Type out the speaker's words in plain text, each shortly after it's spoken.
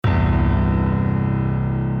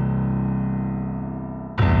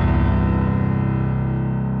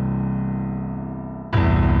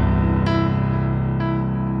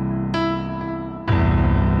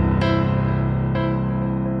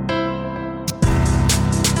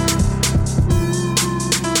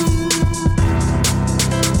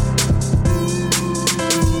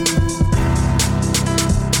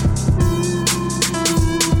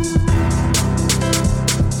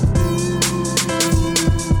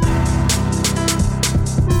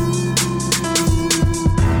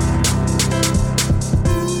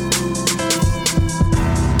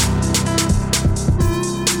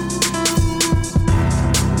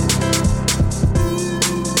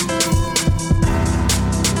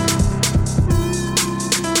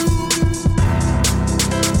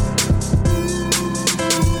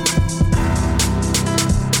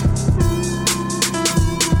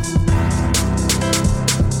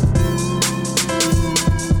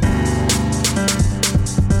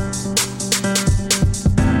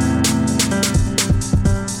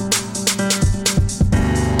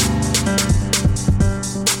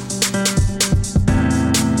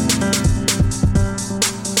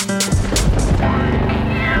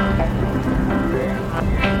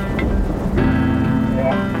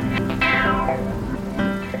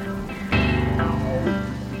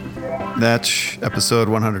Natch, episode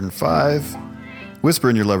 105. Whisper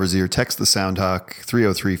in your lover's ear. Text the Sound Hawk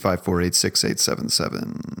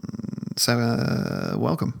 303-548-6877.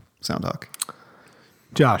 Welcome, Sound Hawk.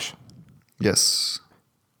 Josh, Yes.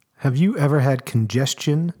 have you ever had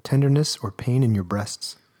congestion, tenderness, or pain in your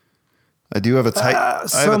breasts? I do have a I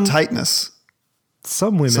have a tightness.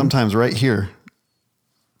 Some women, Sometimes right here.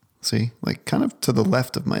 See? Like kind of to the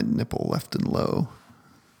left of my nipple, left and low.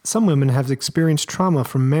 some women have experienced trauma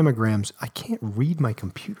from mammograms. I can't read my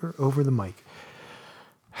computer over the mic.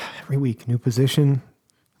 Every week, new position,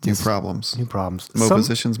 New problems. new problems. Mo Some-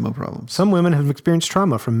 positions, mo problems. Some women have experienced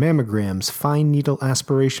trauma from mammograms, fine needle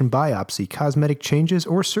aspiration biopsy, cosmetic changes,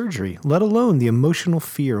 or surgery, let alone the emotional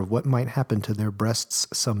fear of what might happen to their breasts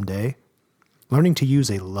someday. Learning to use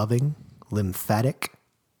a loving, lymphatic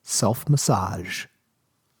self-massage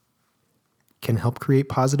can help create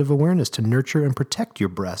positive awareness to nurture and protect your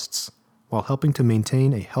breasts while helping to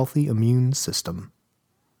maintain a healthy immune system.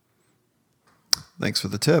 Thanks for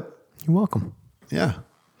the tip. You're welcome. Yeah.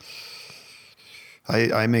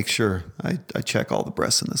 I make sure I check all the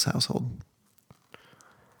breasts in this household.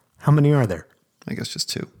 How many are there? I guess just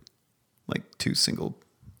two. Like two single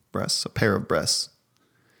breasts, a pair of breasts,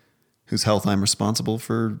 whose health I'm responsible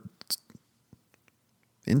for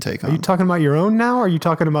intake on. Are you talking about your own now, or are you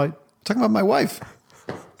talking about... Talking about my wife.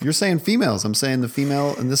 You're saying females. I'm saying the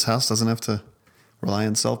female in this house doesn't have to rely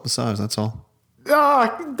on self-massage. That's all.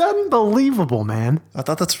 Ah, unbelievable, man. I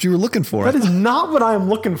thought that's what you were looking for. That is not what I'm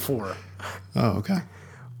looking for. Oh, okay.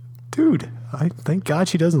 Dude, I thank God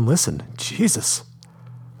she doesn't listen. Jesus.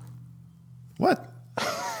 What?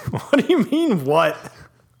 What do you mean, what?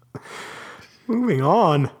 Moving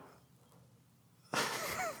on.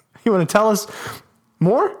 You want to tell us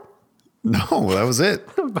more No, that was it.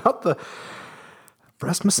 about the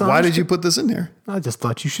breast massage? Why did you put this in there? I just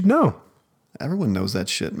thought you should know. Everyone knows that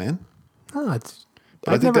shit, man. No, it's...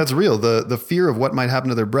 But I think that's real. The fear of what might happen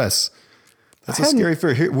to their breasts. That's a scary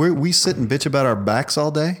fear. Here, we sit and bitch about our backs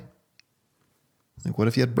all day. Like, what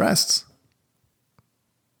if you had breasts?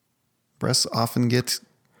 Breasts often get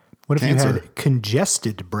What if cancer. you had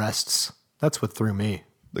congested breasts? That's what threw me.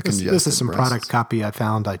 This congested is some breasts. product copy I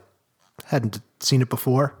found. I hadn't seen it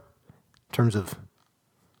before in terms of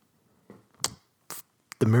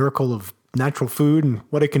the miracle of natural food and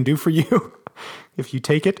what it can do for you if you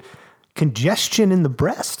take it. Congestion in the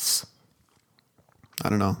breasts. I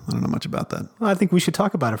don't know much about that. Well, I think we should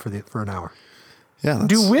talk about it for an hour. Yeah.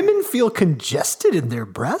 Do women feel congested in their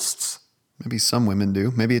breasts? Maybe some women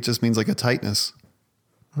do. Maybe it just means like a tightness.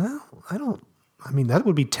 Well, I don't. I mean, that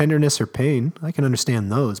would be tenderness or pain. I can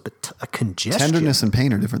understand those, but a congestion. Tenderness and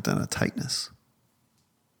pain are different than a tightness.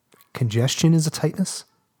 Congestion is a tightness?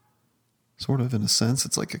 Sort of, in a sense.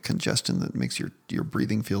 It's like a congestion that makes your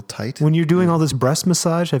breathing feel tight. When you're doing all this breast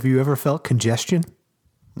massage, have you ever felt congestion?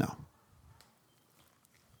 No.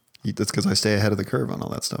 That's because I stay ahead of the curve on all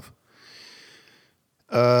that stuff.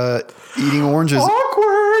 Eating oranges.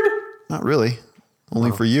 Awkward! Not really.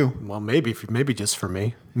 Only for you. Well, maybe just for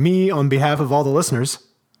me. Me on behalf of all the listeners.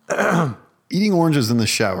 Eating oranges in the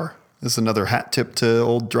shower. This is another hat tip to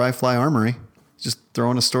old Dry Fly Armory. Just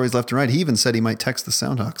throwing us stories left and right. He even said he might text the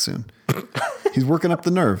Soundhawk soon. He's working up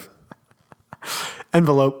the nerve.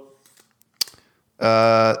 Envelope.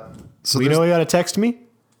 So You know you got to text me?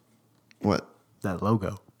 what? That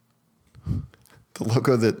logo. The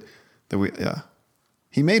logo that we, yeah.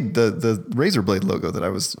 He made the razor blade logo that I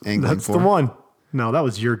was angling That's for. the one. No, that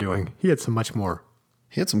was your doing. He had some much more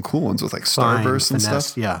He had some cool ones with like fine starburst and finesse.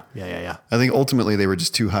 stuff. Yeah. I think ultimately they were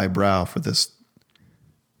just too highbrow for this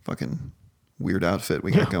fucking weird outfit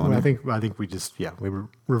we got going. Well, here. I think we just, we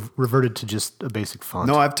reverted to just a basic font.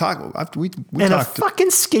 No, we and a talked. fucking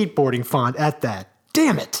skateboarding font at that.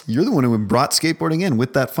 Damn it. You're the one who brought skateboarding in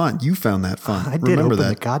with that font. You found that font. I did Remember open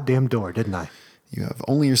that. the goddamn door, didn't I? You have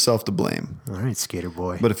only yourself to blame. All right, skater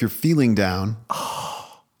boy. But if you're feeling down,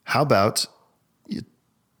 how about you?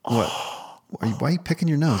 What? Why are you picking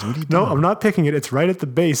your nose? What are you doing? No, I'm not picking it. It's right at the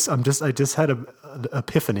base. I just had an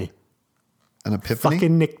epiphany. An epiphany?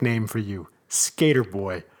 Fucking nickname for you. Skater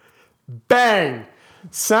boy. Bang!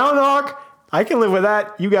 Soundhawk. I can live with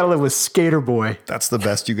that. You got to live with skater boy. That's the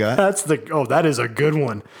best you got? That is a good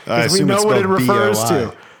one. I 'Cause we assume know it's what it spelled refers BOI.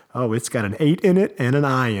 to. Oh, it's got an 8 in it and an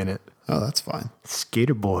I in it. Oh, that's fine.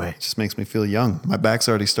 Skater boy. It just makes me feel young. My back's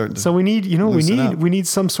already starting to. So we need, loosen up. we need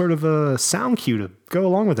some sort of a sound cue to go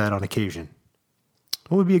along with that on occasion.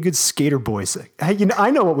 What would be a good skater boy? Hey,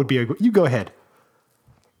 I know what would be you go ahead.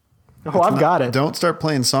 Oh, I've got it. Don't start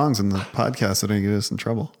playing songs in the podcast that are going to get us in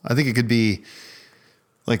trouble. I think it could be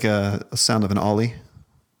like a sound of an ollie.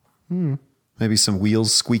 Maybe some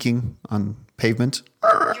wheels squeaking on pavement.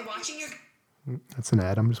 You're watching your That's an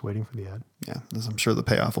ad. I'm just waiting for the ad. Yeah, I'm sure the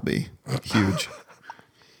payoff will be huge.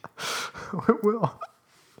 It will.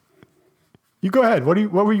 You go ahead. What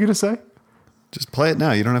were you going to say? Just play it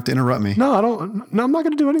now. You don't have to interrupt me. No, I don't. No, I'm not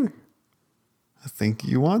going to do anything. I think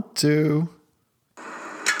you want to.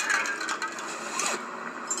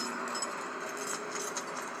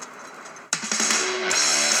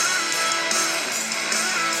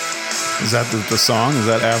 Is that the song? Is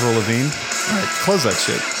that Avril Lavigne? All right, close that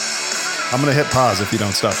shit. I'm going to hit pause if you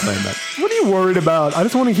don't stop playing that. What are you worried about? I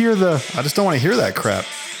just want to hear the... I just don't want to hear that crap.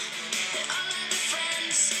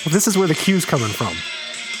 Well, this is where the cue's coming from.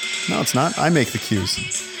 No, it's not. I make the cues.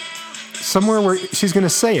 Somewhere where she's going to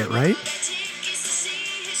say it, right?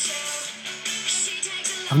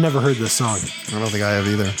 I've never heard this song. I don't think I have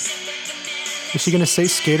either. Is she going to say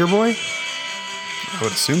Skater Boy? I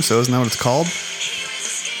would assume so. Isn't that what it's called?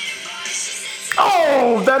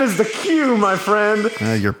 Oh, that is the cue, my friend.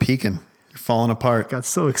 You're peeking. You're falling apart. Got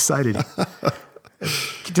so excited.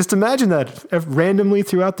 Just imagine that randomly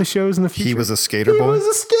throughout the shows in the future. He was a skater boy? He was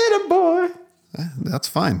a skater boy. That's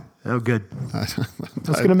fine. Oh, good. That's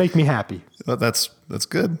going to make me happy. That's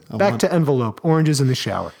good. Back to envelope. Oranges in the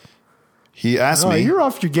shower. He asked me. You're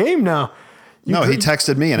off your game now. He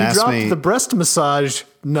texted me and asked me. You dropped the breast massage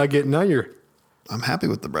nugget. Now you're... I'm happy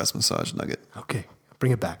with the breast massage nugget. Okay.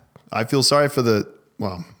 Bring it back. I feel sorry for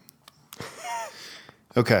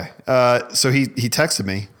okay. So he texted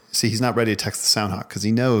me. See, he's not ready to text the Soundhawk because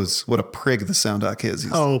he knows what a prig the Soundhawk is.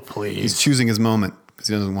 Please. He's choosing his moment because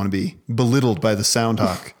he doesn't want to be belittled by the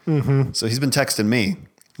Soundhawk. Mm-hmm. So he's been texting me.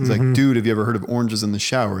 He's like, dude, have you ever heard of oranges in the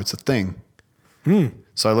shower? It's a thing.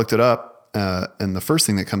 So I looked it up, and the first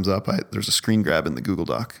thing that comes up, there's a screen grab in the Google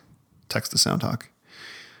Doc. Text the Soundhawk.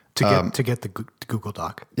 To get the Google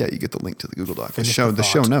Doc. Yeah, you get the link to the Google Doc. The Finish show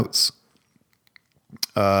the notes.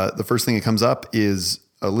 The first thing that comes up is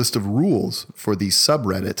a list of rules for the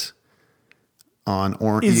subreddit on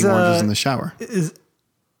eating oranges in the shower.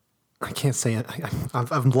 I can't say it.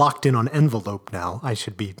 I'm locked in on envelope now. I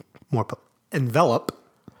should be more... Envelop.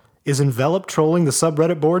 Is Envelop trolling the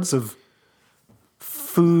subreddit boards of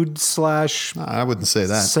food / I wouldn't say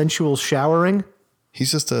that. sensual showering?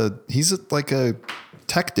 He's like a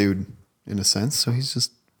tech dude in a sense. So he's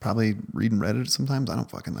just probably reading Reddit sometimes. I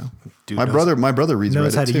don't fucking know. Dude my brother reads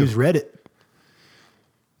knows Reddit how to too. Use Reddit.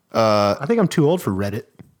 I think I'm too old for Reddit.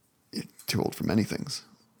 You're too old for many things,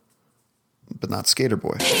 but not Skater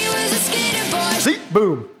Boy. He was a skater boy. See,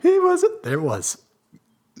 boom. He wasn't. There it was.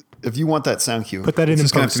 If you want that sound cue, Put that in it's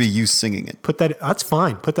just gonna have post. to be you singing it. That's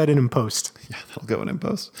fine. Put that in post. Yeah, that'll go in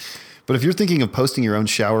post. But if you're thinking of posting your own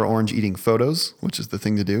shower orange eating photos, which is the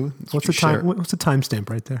thing to do, What's the time? What's the timestamp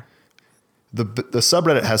right there? The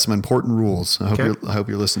subreddit has some important rules. I hope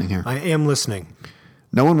you're listening here. I am listening.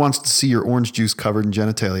 No one wants to see your orange juice covered in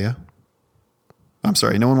genitalia. I'm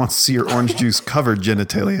sorry. No one wants to see your orange juice covered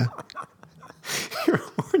genitalia. Your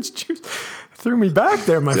orange juice threw me back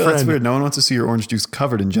there, my friend. That's weird. No one wants to see your orange juice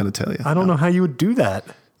covered in genitalia. I don't know how you would do that.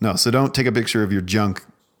 No, so don't take a picture of your junk,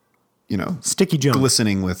 Sticky junk.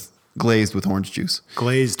 glistening glazed with orange juice.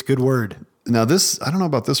 Glazed, good word. Now I don't know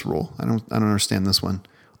about this rule. I don't understand this one.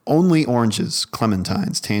 Only oranges,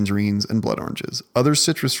 clementines, tangerines, and blood oranges. Other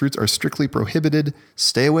citrus fruits are strictly prohibited.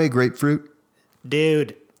 Stay away, grapefruit.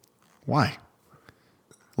 Dude. Why?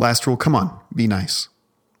 Last rule, come on, be nice.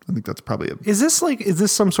 I think that's probably Is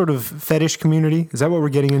this some sort of fetish community? Is that what we're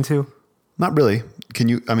getting into? not really.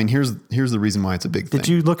 Here's the reason why it's a big thing. Did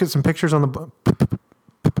you look at some pictures on the...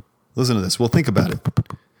 Listen to this. Well, think about it.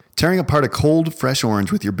 Tearing apart a cold, fresh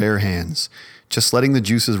orange with your bare hands. Just letting the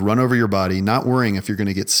juices run over your body, not worrying if you're going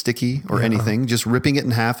to get sticky or anything. Just ripping it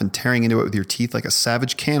in half and tearing into it with your teeth like a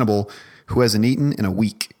savage cannibal who hasn't eaten in a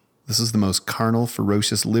week. This is the most carnal,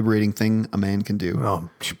 ferocious, liberating thing a man can do. Oh,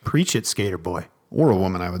 preach it, skater boy. Or a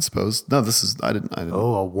woman, I would suppose. No, I didn't.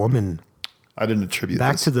 Oh, a woman. I didn't attribute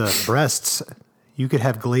Back this. to the breasts. You could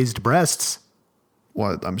have glazed breasts.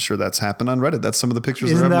 Well, I'm sure that's happened on Reddit. That's some of the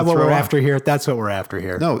pictures. Isn't that what we're off. after here? That's what we're after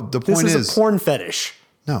here. No, the this point is a porn fetish.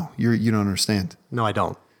 No, you don't understand. No, I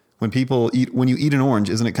don't. When you eat an orange,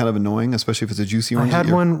 isn't it kind of annoying, especially if it's a juicy I orange?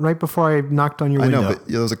 had one right before I knocked on your window. I know, but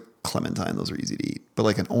those are clementine. Those are easy to eat. But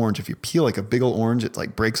like an orange, if you peel like a big old orange, it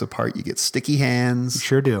like breaks apart. You get sticky hands.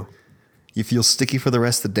 Sure do. You feel sticky for the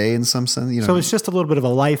rest of the day in some sense. So it's just a little bit of a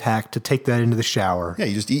life hack to take that into the shower. Yeah,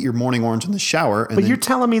 you just eat your morning orange in the shower. But you're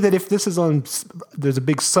telling me that if this is there's a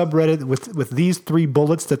big subreddit with these 3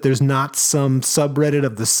 bullets, that there's not some subreddit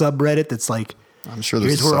of the subreddit that's like, I'm sure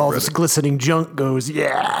there's here's a where all this subreddit. glistening junk goes.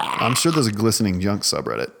 Yeah. I'm sure there's a glistening junk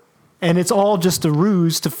subreddit. And it's all just a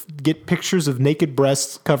ruse to get pictures of naked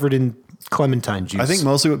breasts covered in Clementine juice. I think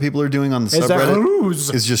mostly what people are doing on the Is that subreddit ruse?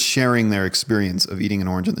 is just sharing their experience of eating an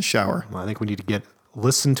orange in the shower Well, I think we need to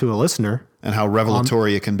listen to a listener. and how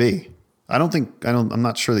revelatory it can be. I'm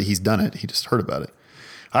not sure that he's done it. He just heard about it.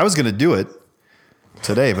 I was going to do it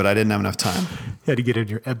today, but I didn't have enough time. You had to get in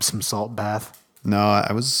your Epsom salt bath. No,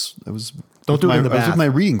 I was Don't do it in the I was bath. with my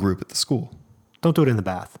reading group at the school. Don't do it in the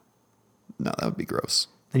bath. No, that would be gross.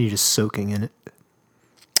 Then you're just soaking in it.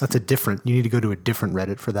 You need to go to a different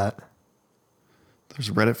Reddit for that. There's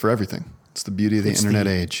Reddit for everything. It's the beauty of the It's internet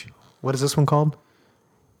the- age. What is this one called?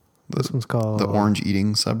 This one's called The orange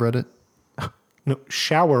eating subreddit. No,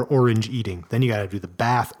 shower orange eating. Then you got to do the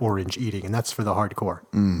bath orange eating, and that's for the hardcore.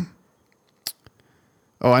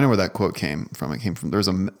 Oh, I know where that quote came from. It came from,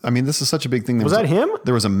 this is such a big thing. Was that him?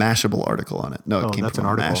 There was a Mashable article on it. No, it Oh, came that's from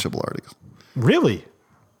an a article. Mashable article. Really?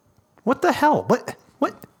 What the hell? What?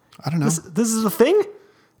 I don't know. This is a thing?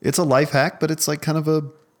 It's a life hack, but it's like kind of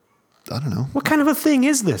I don't know. What kind of a thing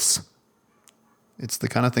is this? It's the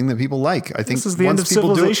kind of thing that people like. I think This is the end of once people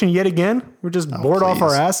do it- civilization yet again? We're just bored off our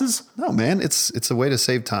please. asses? No, man, it's a way to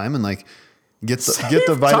save time and like get the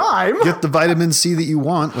time? get the vitamin C that you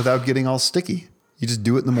want without getting all sticky. You just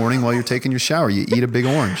do it in the morning while you're taking your shower. You eat a big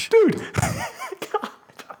orange. Dude.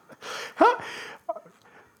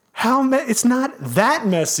 It's not that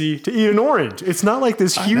messy to eat an orange. It's not like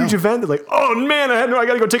this huge know. event that like, oh man, I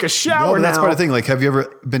got to go take a No, shower but that's now. part of the thing. Like, have you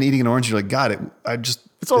ever been eating an orange? You're like, God, It's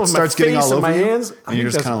all it over my starts getting face all and over my you, hands. and you're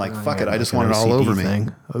just kind of like, fuck it. I just want it all OCD over me.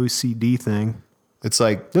 thing. OCD thing. It's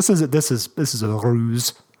like, This is a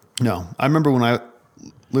ruse. no. I remember when I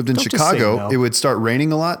lived in Don't just say Chicago, no. it would start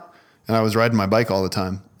raining a lot, and I was riding my bike all the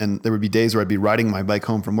time. And there would be days where I'd be riding my bike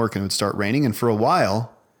home from work, and it would start raining. And for a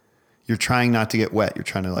while, you're trying not to get wet. You're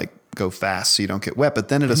trying to like go fast so you don't get wet. But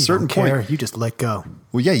then at a certain point, you just let go.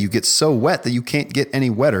 well, yeah, you get so wet that you can't get any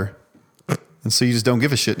wetter. And so you just don't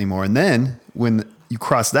give a shit anymore. And then when you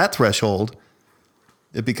cross that threshold,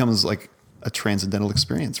 it becomes like a transcendental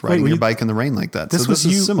experience riding were your you- bike in the rain like that. This So was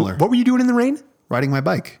this you. is similar. What were you doing in the rain? Riding my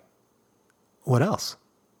bike. What else?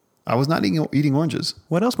 I was not eating oranges.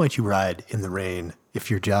 What else might you ride in the rain if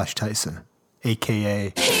you're Josh Tyson,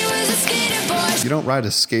 aka He was a skater boy. You don't ride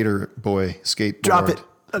a skater boy skateboard. drop it?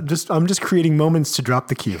 I'm just creating moments to drop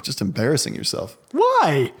the cue. Just embarrassing yourself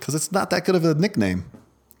Why? because it's not that good of a nickname.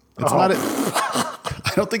 It's Oh. not.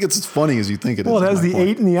 I don't think it's as funny as you think it is. Well, it is has my the point.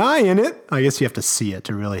 8 and the I in it. I guess you have to see it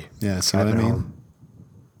to really. Yeah, see have what I it mean? home.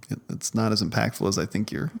 It's not as impactful as I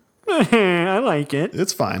think you're. I like it.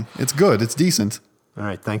 It's fine. It's good. It's decent. All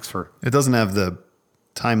right, thanks for It doesn't have the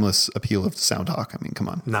timeless appeal of Soundhawk. I mean, come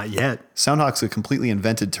on. not yet. Soundhawk's a completely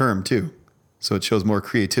invented term too, so it shows more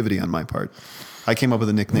creativity on my part. I came up with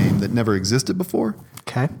a nickname that never existed before,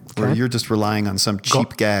 Okay. where you're just relying on some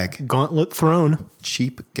cheap gag. Gauntlet thrown.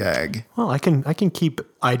 Cheap gag. Well, I can keep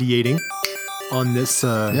ideating on this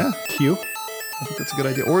cue. I think that's a good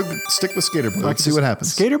idea. Or stick with Skater Boy. Let's see what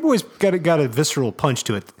happens. Skater Boy's got a visceral punch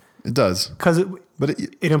to it It does. because But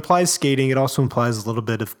it implies skating. It also implies a little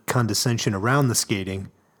bit of condescension around the skating.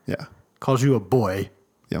 yeah. Calls you a boy.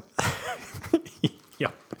 Yep.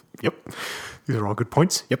 Yep. Yep. These are all good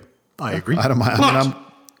points. Yep. I agree. I don't mind. I mean,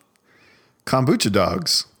 kombucha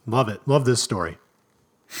dogs. Love it. Love this story.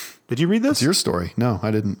 Did you read this? It's your story. No,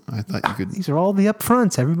 I didn't. I thought you could. These are all the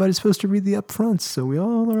upfronts. Everybody's supposed to read the upfronts, so we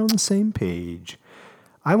all are on the same page.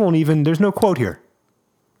 I won't even. There's no quote here.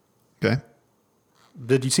 Okay.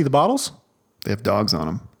 Did you see the bottles? They have dogs on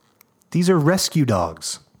them. These are rescue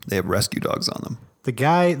dogs. They have rescue dogs on them.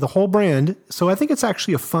 The whole brand. So I think it's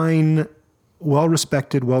actually a fine,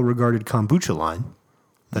 well-respected, well-regarded kombucha line.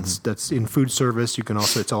 That's in food service. You can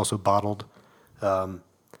also it's also bottled.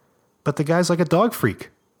 But the guy's like a dog freak.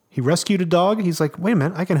 He rescued a dog. He's like, wait a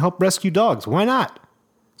minute, I can help rescue dogs. Why not?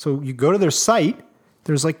 So you go to their site.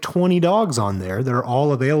 There's like 20 dogs on there that are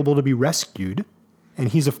all available to be rescued. And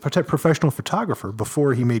he's a professional photographer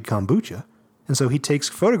before he made kombucha. And so he takes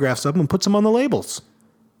photographs of them and puts them on the labels.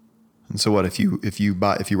 And so what if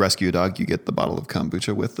you rescue a dog, you get the bottle of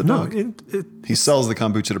kombucha with the No, dog? He sells the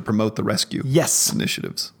kombucha to promote the rescue Yes.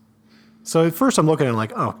 initiatives. So at first I'm looking at it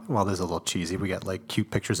like, oh, well, this is a little cheesy. We got like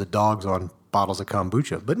cute pictures of dogs on bottles of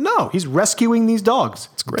kombucha. But no, he's rescuing these dogs.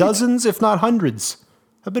 great. Dozens, if not hundreds,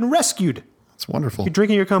 have been rescued. It's wonderful. You're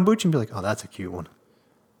drinking your kombucha and be like, oh, that's a cute one.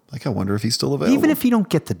 Like, I wonder if he's still available. Even if you don't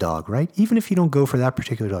get the dog, right? Even if you don't go for that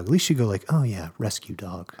particular dog, at least you go like, oh yeah, rescue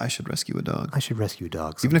dog. I should rescue a dog. I should rescue a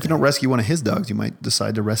dog. Even if you someday. don't rescue one of his dogs, you might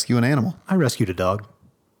decide to rescue an animal. I rescued a dog.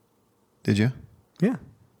 Did you? Yeah.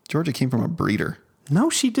 Georgia came from a breeder. No,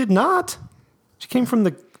 she did not. She came from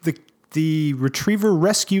the Retriever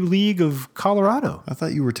Rescue League of Colorado. I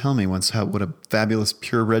thought you were telling me once what a fabulous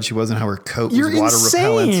purebred she was and how her coat You're was water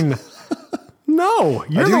insane. repellent. No,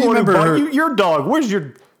 you're do the one who remember bought her- your dog. Where's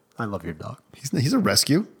your? I love your dog. He's a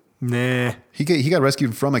rescue. Nah. He got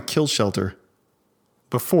rescued from a kill shelter.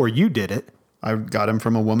 Before you did it, I got him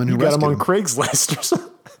from a woman who you got him rescued on Craigslist or something.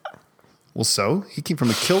 Well, so he came from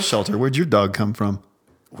a kill shelter. Where'd your dog come from?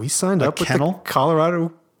 We signed up with kennel? the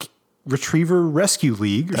Colorado Retriever Rescue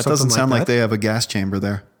League or That something doesn't sound like that. they have a gas chamber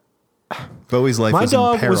there. Bowie's life My was in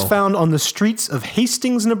dog peril. was found on the streets of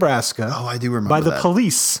Hastings, Nebraska. Oh, I do remember by the that.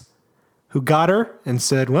 police, who got her and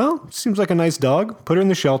said, "Well, seems like a nice dog." Put her in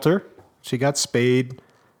the shelter. She got spayed.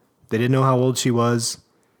 They didn't know how old she was.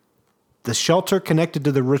 The shelter connected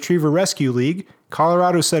to the Retriever Rescue League.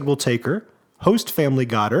 Colorado said, "We'll take her." Host family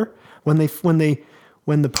got her. When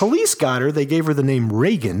the police got her, they gave her the name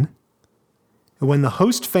Reagan. When the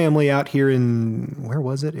host family out here in, where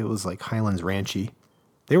was it? It was like Highlands Ranchy.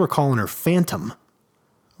 They were calling her Phantom.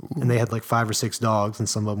 Ooh. And they had like 5 or 6 dogs, and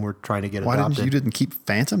some of them were trying to get Why adopted. didn't keep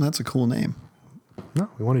Phantom? That's a cool name. No,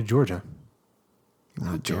 we wanted Georgia. You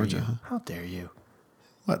wanted Georgia, huh? How dare you?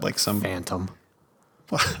 What, like some... Phantom.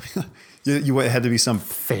 you had to be some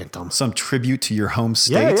Phantom. some tribute to your home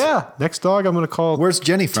state? Yeah. Next dog I'm going to call... Where's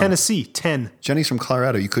Jenny from? Tennessee. 10. Jenny's from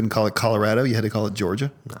Colorado. You couldn't call it Colorado. You had to call it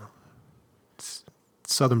Georgia? No.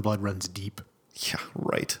 Southern blood runs deep. Yeah,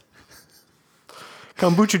 right.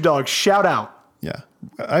 Kombucha dog, shout out. Yeah.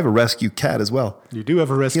 I have a rescue cat as well. You do have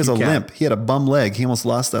a He rescue has a cat. limp. He had a bum leg. He almost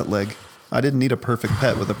lost that leg. I didn't need a perfect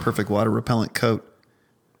pet with a perfect water repellent coat.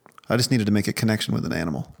 I just needed to make a connection with an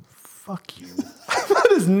animal. Fuck you. That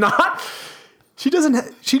is not... She doesn't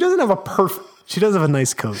have a perfect... She does have a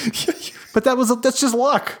nice coat. But that's just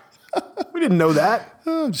luck. We didn't know that.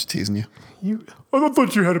 Oh, I'm just teasing you. I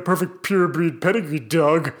thought you had a perfect pure breed pedigree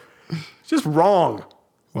dog. Just wrong.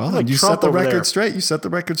 Well, Like you Trump set the over record there. straight. You set the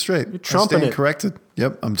record straight. You're trumping it. corrected.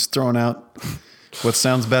 Yep, I'm just throwing out what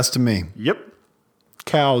sounds best to me. Yep.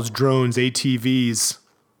 Cows, drones, ATVs.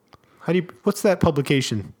 What's that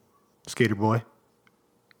publication, Skater Boy?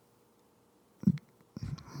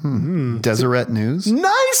 Deseret News?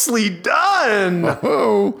 Nicely done.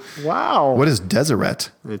 Oh, Wow. what is Deseret?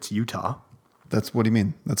 It's Utah. What do you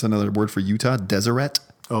mean? That's another word for Utah? Deseret?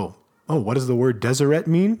 Oh, what does the word deseret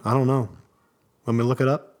mean? I don't know. Let me look it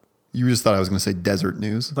up. You just thought I was going to say Desert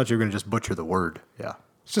News. I thought you were going to just butcher the word. Yeah.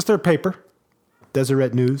 It's just their paper.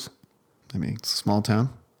 Deseret News. I mean, it's a small town.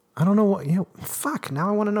 I don't know what, fuck, now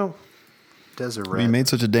I want to know. Deseret. You made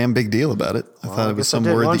such a damn big deal about it. I thought I it was guess I some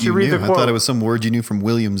did. word Why that don't you you read knew. the I thought quote? it was some word you knew from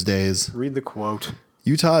Williams days. Read the quote.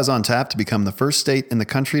 Utah is on tap to become the first state in the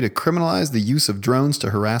country to criminalize the use of drones to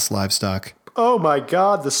harass livestock. Oh my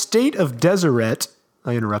God, the state of Deseret.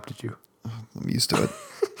 I interrupted you. I'm used to it.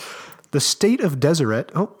 The state of Deseret.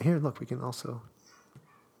 Oh, here, look, we can also.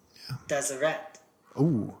 Deseret.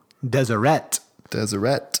 Ooh, Deseret.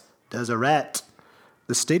 Deseret. Deseret.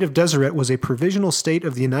 The state of Deseret was a provisional state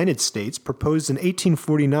of the United States proposed in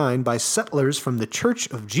 1849 by settlers from the Church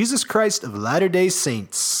of Jesus Christ of Latter-day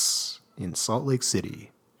Saints in Salt Lake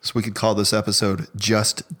City. So we could call this episode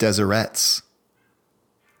Just Deserets.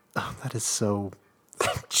 Oh, that is so...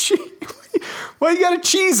 Why you gotta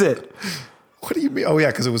cheese it? What do you mean? Oh, yeah,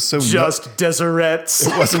 because it was so... Just Deserets.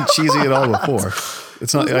 It wasn't cheesy at all before.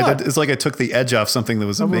 It's not. It's not. It's like I took the edge off something that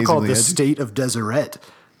was I'm going to call it amazingly the edgy. state of Deseret.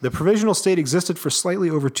 The provisional state existed for slightly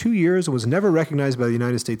over 2 years and was never recognized by the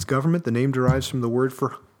United States government. The name derives from the word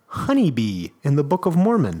for honeybee in the Book of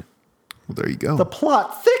Mormon. Well, there you go. The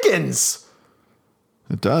plot thickens.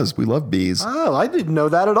 It does. We love bees. Oh, I didn't know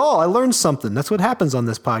that at all. I learned something. That's what happens on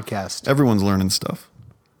this podcast. Everyone's learning stuff,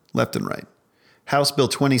 left and right. House Bill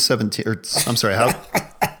 2017, or I'm sorry,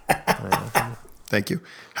 thank you.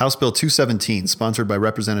 House Bill 217, sponsored by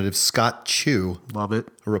Representative Scott Chu, Love it.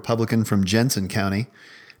 a Republican from Jensen County,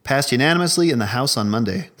 passed unanimously in the House on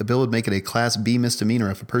Monday. The bill would make it a Class B misdemeanor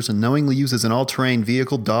if a person knowingly uses an all-terrain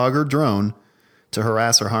vehicle, dog, or drone to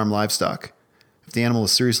harass or harm livestock. If the animal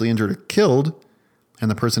is seriously injured or killed, and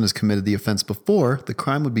the person has committed the offense before, the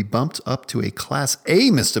crime would be bumped up to a Class A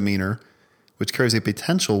misdemeanor, which carries a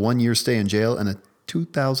potential 1-year stay in jail and a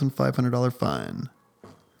 $2,500 fine.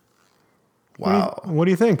 Wow. What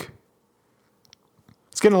do you think?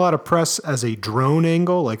 It's getting a lot of press as a drone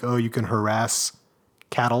angle, like, oh, you can harass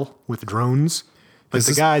cattle with drones. But Is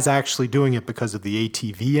the this- guy's actually doing it because of the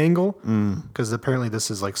ATV angle. Because apparently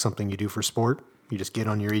this is like something you do for sport. You just get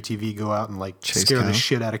on your ATV, go out and like Chase scare the cows?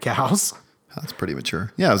 shit out of cows. That's pretty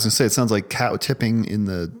mature. Yeah, I was going to say, it sounds like cow tipping in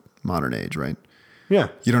the modern age, right? Yeah.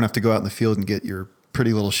 You don't have to go out in the field and get your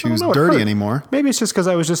pretty little I shoes don't know, it dirty hurt. anymore. Maybe it's just because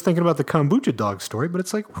I was just thinking about the kombucha dog story, but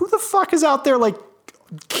it's like, who the fuck is out there like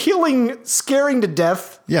killing, scaring to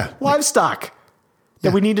death Yeah. livestock? That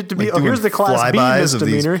Yeah. we need it to be, Like oh, here's doing the Class B flybys of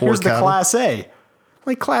these misdemeanor, poor here's the cattle. Class A.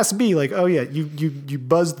 Like Class B, like, oh yeah, you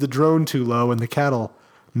buzzed the drone too low and the cattle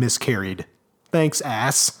miscarried. Thanks,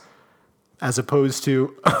 ass. As opposed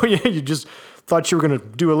to, oh yeah, you just thought you were going to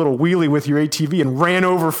do a little wheelie with your ATV and ran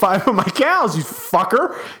over 5 of my cows, you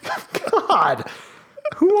fucker. God,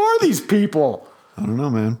 who are these people? I don't know,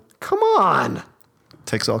 man. Come on.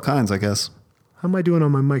 Takes all kinds, I guess. How am I doing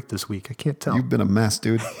on my mic this week? I can't tell. You've been a mess,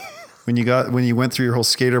 dude. When you went through your whole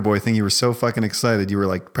Skater Boy thing, you were so fucking excited. You were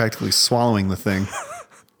like practically swallowing the thing.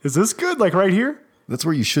 Is this good? Like right here? That's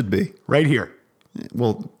where you should be. Right here.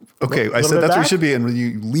 Well, okay. Little I said bit that's where you back? should be. And when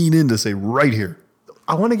you lean in to say right here,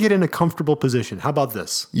 I want to get in a comfortable position. How about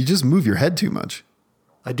this? you just move your head too much.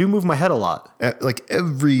 I do move my head a lot. Like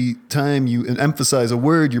every time you emphasize a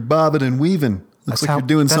word, you're bobbing and weaving. Looks like you're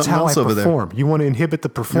doing something else over there. You want to inhibit the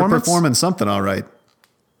You're performance? performing something all right.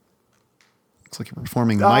 Looks like you're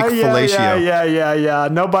performing Mike Fellatio. Yeah.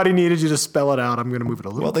 Nobody needed you to spell it out. I'm going to move it a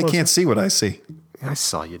little Well, they closer. can't see what I see. I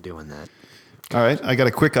saw you doing that. All right. I got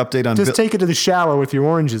a quick update on Just take it to the shower with your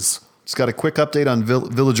oranges. Just got a quick update on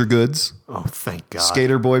Villager Goods. Oh, thank God.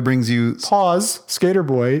 Skater Boy brings you Pause. Skater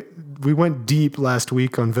Boy. We went deep last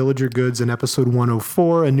week on Villager Goods in episode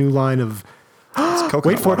 104, a new line of... coconut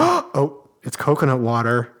Wait for water it. Oh, it's coconut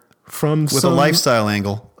water from with a lifestyle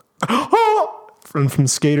angle. from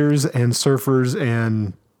skaters and surfers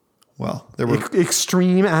and Well, there were,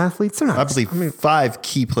 extreme athletes. They're not, I believe, 5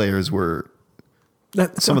 key players were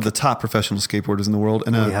some of the top professional skateboarders in the world,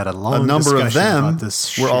 and We had a long number of discussion them about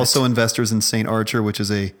this were shit. also investors in St. Archer, which is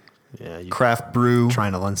a craft brew,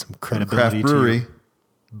 trying to lend some craft credibility brewery. to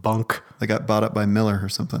bunk. They got bought up by Miller or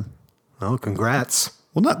something. Oh, congrats.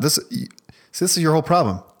 Well, not this. See, this is your whole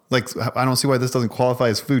problem. Like, I don't see why this doesn't qualify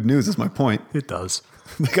as food news. Is my point. It does.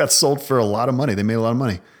 They got sold for a lot of money. They made a lot of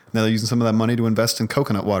money. Now they're using some of that money to invest in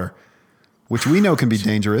coconut water, which we know can be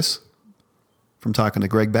dangerous. From talking to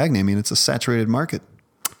Greg Bagney, I mean, it's a saturated market.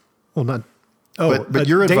 Well, not. Oh, But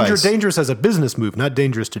your advice- dangerous as a business move, not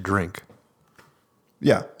dangerous to drink.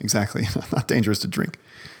 Yeah, exactly. Not dangerous to drink.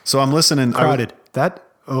 So I'm listening. Crowded.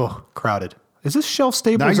 Crowded. Is this shelf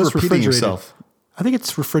stable? Now Is you're this repeating refrigerated? yourself. I think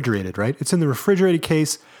it's refrigerated, right? It's in the refrigerated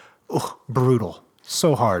case. Oh, brutal.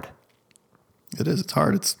 So hard. It is. It's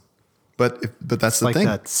hard. But that's the Like thing.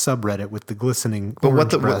 that subreddit with the glistening But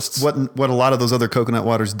orange breasts. what a lot of those other coconut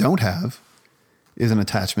waters don't have is an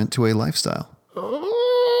attachment to a lifestyle.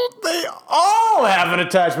 Oh, they all have an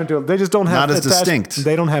attachment to it. They just don't have Not as attachment- distinct.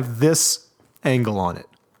 They don't have this angle on it.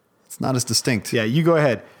 It's not as distinct. Yeah, you go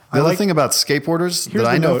ahead. The other thing about skateboarders Here's that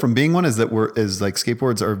I the know note. from being one is that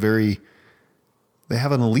skateboards are they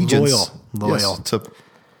have an allegiance Loyal.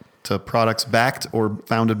 to products backed or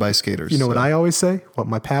founded by skaters. You know what So I always say? What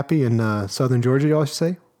my pappy in Southern Georgia always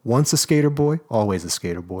say? Once a skater boy, always a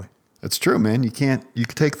skater boy. It's true, man. You can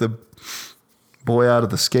take the boy out of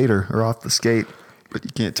the skater or off the skate, but you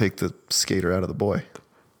can't take the skater out of the boy.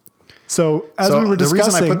 So as So we were the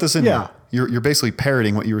discussing, reason I put this in here, you're basically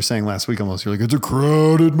parroting what you were saying last week. Almost, you're like, it's a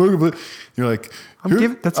crowded market. You're like,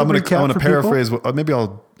 that's a I'm recap going to for paraphrase. Maybe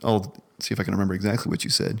I'll see if I can remember exactly what you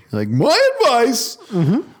said. You're like, my advice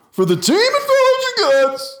for the team at Villager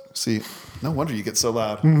Goods. See, no wonder you get so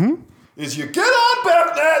loud. Is you get on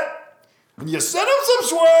BevNet and you send them some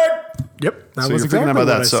swag. Yep, that So was you're exactly thinking about what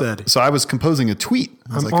that. I So, said. so I was composing a tweet.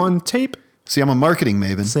 I was I'm like, on tape see, I'm a marketing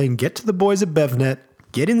maven. saying, get to the boys at BevNet,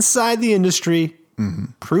 get inside the industry,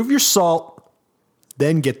 prove your salt,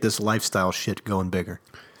 then get this lifestyle shit going bigger.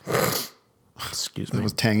 Excuse It me.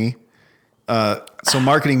 was tangy. So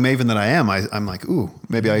marketing maven that I am, I'm like, ooh,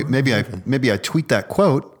 maybe I tweet that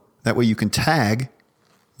quote. That way you can tag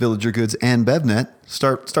Villager Goods and BevNet,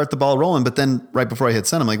 start the ball rolling. But then right before I hit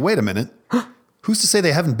send, I'm like, wait a minute, who's to say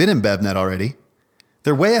they haven't been in BevNet already?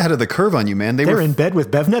 They're way ahead of the curve on you, man. They're in bed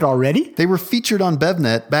with BevNet already? They were featured on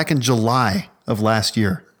BevNet back in July of last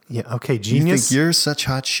year. Yeah, okay, You genius. think you're such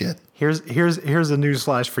hot shit? Here's a news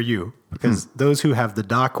flash for you, because those who have the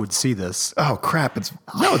doc would see this. Oh crap! It's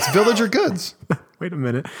Villager Goods. Wait a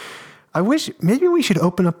minute. I wish maybe we should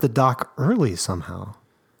open up the doc early somehow.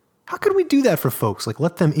 How could we do that for folks? Like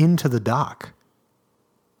let them into the doc.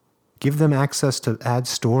 Give them access to add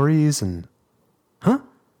stories and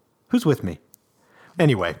Who's with me?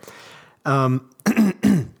 Anyway, I'm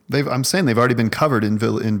saying they've already been covered in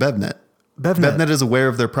BevNet. BevNet is aware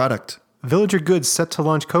of their product. Villager Goods set to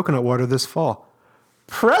launch coconut water this fall.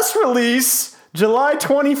 Press release, July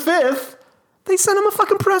 25th. They sent him a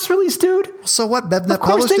fucking press release, dude. So what? BevNet Of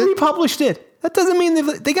course published they it? republished it. That doesn't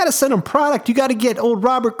mean they got to send them product. You got to get old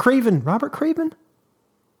Robert Craven. Robert Craven?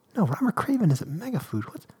 No, Robert Craven is at Megafood.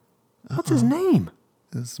 What's his name?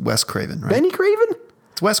 It's Wes Craven, right? Benny Craven?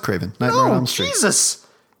 It's Wes Craven. Nightmare on No, Elm Street. Jesus.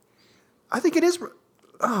 I think it is.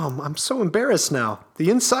 I'm so embarrassed now. The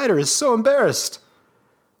insider is so embarrassed.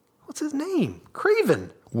 What's his name?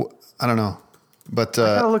 Craven. I don't know. But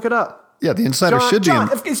I gotta look it up. yeah, the insider should be.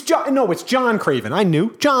 It's John. No, it's John Craven. I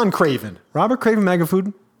knew John Craven. Robert Craven,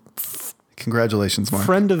 Megafood. Congratulations, Mark.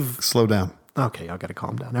 Friend of. Slow down. Okay, I gotta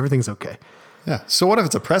calm down. Everything's okay. Yeah. So what if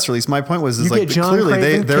it's a press release? My point was, You like, get John clearly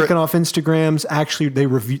Craven they're kicking off Instagrams. Actually,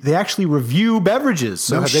 they actually review beverages.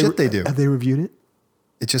 So No shit, they do. Have they reviewed it?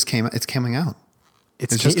 it just came. It's coming out.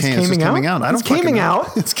 It's just coming out. I don't It's coming fucking know.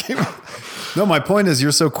 out. It's coming out. No, my point is,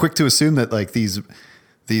 you're so quick to assume that like these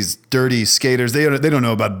dirty skaters, they don't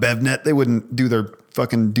know about BevNet. They wouldn't do their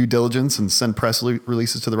fucking due diligence and send press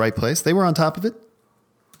releases to the right place. They were on top of it.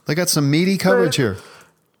 They got some meaty coverage here.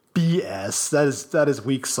 BS. That is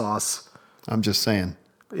weak sauce. I'm just saying.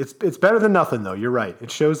 It's better than nothing though. You're right. It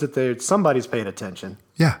shows that somebody's paying attention.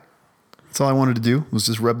 Yeah. That's all I wanted to do was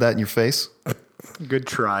just rub that in your face. Good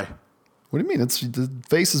try. What do you mean? The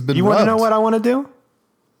face has been You rubbed. want to know what I want to do?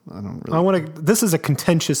 I don't I really. want to. This is a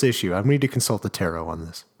contentious issue. I need to consult the tarot on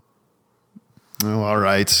this. Oh, all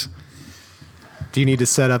right. Do you need to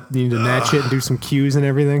set up? Do you need to match it and do some cues and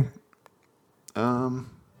everything?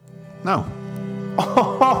 No.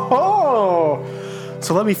 Oh,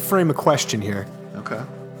 so let me frame a question here. Okay.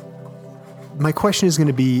 My question is going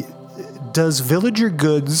to be: does Villager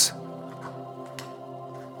Goods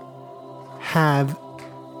have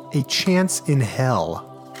a chance in hell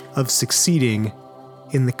of succeeding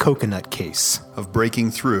in the coconut case? Of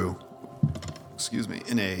breaking through, excuse me,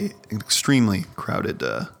 in an extremely crowded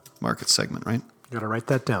market segment, right? You got to write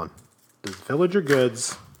that down. Does Villager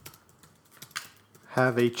Goods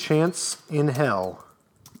have a chance in hell?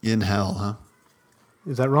 In hell, huh?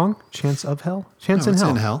 Is that wrong? Chance of hell? Chance No, in it's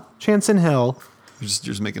hell. in hell. Chance in hell You're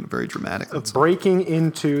just making it very dramatic. of breaking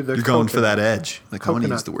into the You're going for coconut. that edge. Like, I want to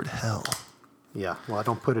Coconut. use the word hell. Yeah, well, I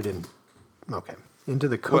don't put it in. Okay. Into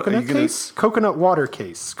the What, are coconut you gonna- case? Coconut water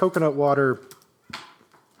case. Coconut water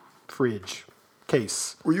fridge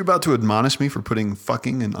case. Were you about to admonish me for putting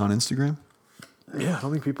fucking on Instagram? Yeah, I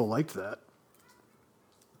don't think people liked that.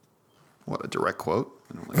 What, a direct quote?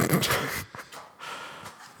 I don't like that.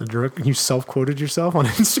 You self-quoted yourself on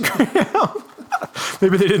Instagram?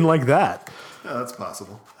 Maybe they didn't like that. Yeah, that's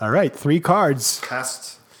possible. All right, 3 cards.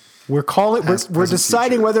 Past. We're Past, we're present, deciding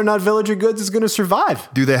future. whether or not Villager Goods is going to survive.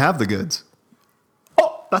 Do they have the goods?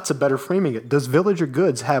 Oh, that's a better framing it. Does Villager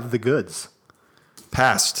Goods have the goods?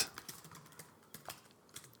 Past.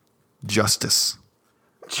 Justice.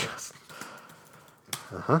 Just.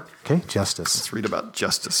 Okay, justice. Let's read about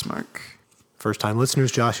justice, Mark. First-time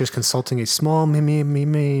listeners, Josh is consulting a small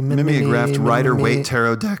Mimeographed Rider-Waite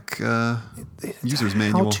tarot deck user's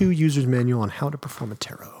manual. How-to user's manual on how to perform a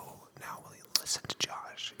tarot. Now will you listen to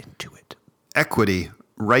Josh into it? Equity,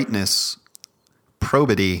 rightness,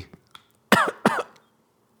 probity.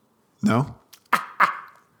 No?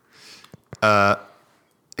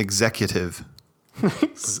 Executive.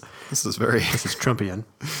 This is very This is Trumpian.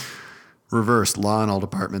 reversed. Law in all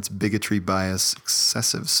departments, bigotry, bias,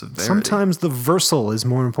 excessive severity. Sometimes the versal is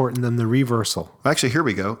more important than the reversal. Actually, here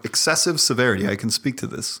we go. Excessive severity. I can speak to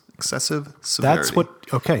this. Excessive severity. That's what.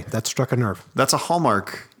 Okay, that struck a nerve. That's a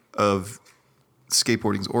hallmark of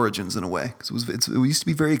skateboarding's origins in a way, because it used to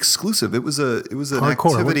be very exclusive. It was an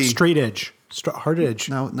Hardcore, activity. straight edge, hard edge.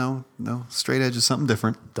 No. Straight edge is something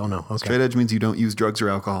different. Don't know. Okay. Straight edge means you don't use drugs or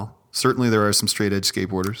alcohol. Certainly, there are some straight edge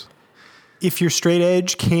skateboarders. If you're straight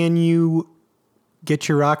edge, can you get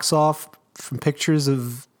your rocks off from pictures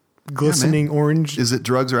of glistening orange Is it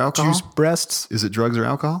drugs or alcohol? juice breasts? Is it drugs or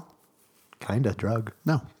alcohol? Kind of drug.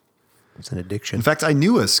 No. It's an addiction. In fact, I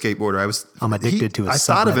knew a skateboarder. I'm addicted to a I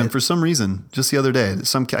thought of him subreddit. for some reason just the other day. I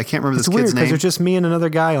can't remember It's this weird kid's because name. there's just me and another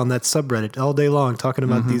guy on that subreddit all day long talking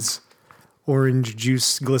about Mm-hmm. these orange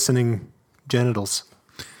juice glistening genitals.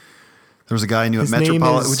 There was a guy I knew at His name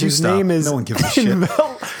Metropolitan. is, Would you his stop? name is No one gives a shit.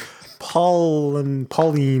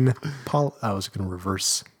 Pauline. I was going to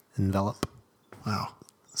reverse envelop. Wow.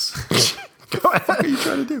 What are you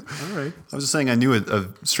trying to do? All right. I was just saying I knew a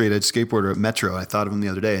straight edge skateboarder at I thought of him the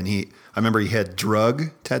other day, and I remember he had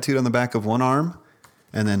drug tattooed on the back of one arm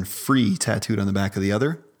and then free tattooed on the back of the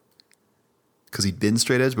other because he'd been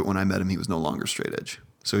straight edge, but when I met him, he was no longer straight edge.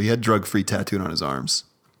 So he had drug free tattooed on his arms.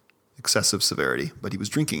 Excessive severity, but he was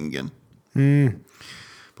drinking again.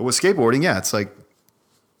 But with skateboarding, yeah, it's like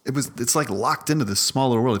locked into this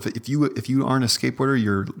smaller world. If you aren't a skateboarder,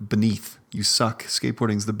 you're beneath. You suck.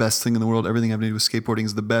 Skateboarding's the best thing in the world. Everything I've made with skateboarding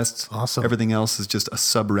is the best. Awesome. Everything else is just a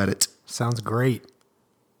subreddit. Sounds great.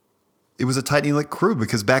 It was a tight knit crew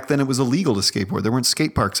because back then it was illegal to skateboard. There weren't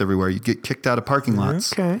skate parks everywhere. You'd get kicked out of parking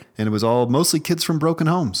lots. Okay. And it was all mostly kids from broken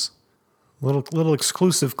homes. Little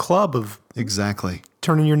exclusive club of Exactly.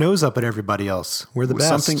 turning your nose up at everybody else. We're the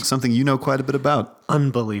best. Something you know quite a bit about. The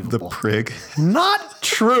Unbelievable. prig. Not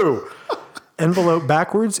true. Envelope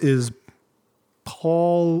backwards is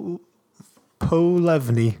Paul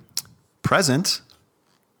Polevny. Present.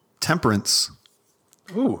 Temperance.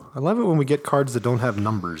 Ooh, I love it when we get cards that don't have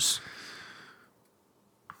numbers.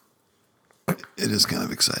 It is kind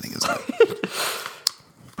of exciting, isn't it?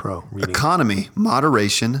 Pro reading. Economy,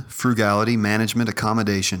 moderation, frugality, management,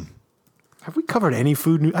 accommodation. Have we covered any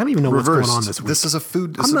food news? I don't even know what's going on this week. This is a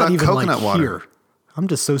food. This I'm is not about even coconut water. here. I'm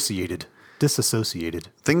disassociated.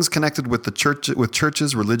 Things connected with the church, with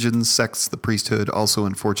churches, religions, sects, the priesthood. Also,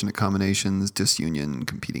 unfortunate combinations, disunion,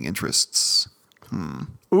 competing interests.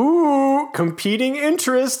 Ooh, competing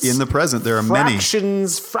interests. In the present, there are many.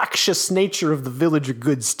 Fractious nature of the Villager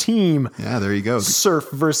Goods team. Yeah, there you go. Surf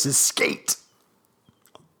versus skate.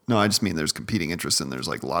 No, I just mean there's competing interests, and there's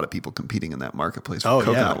like a lot of people competing in that marketplace for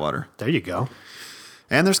coconut water. There you go.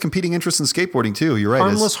 And there's competing interests in skateboarding too. You're right.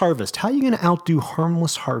 Harmless Harvest. How are you going to outdo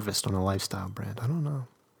Harmless Harvest on a lifestyle brand? I don't know.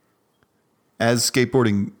 As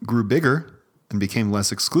skateboarding grew bigger and became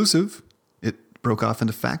less exclusive, it broke off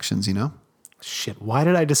into factions, you know? Shit, why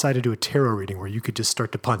did I decide to do a tarot reading where you could just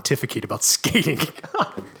start to pontificate about skating?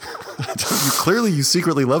 You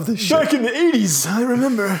secretly love this shit. Back in the 80s, I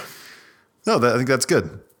remember. No, I think that's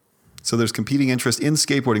good. So there's competing interest in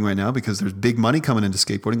skateboarding right now because there's big money coming into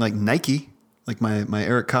skateboarding, like Nike. Like my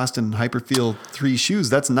Eric Costin Hyperfeel 3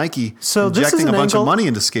 shoes, that's Nike so injecting a bunch angle, of money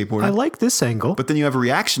into skateboarding. I like this angle. But then you have a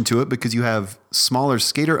reaction to it because you have smaller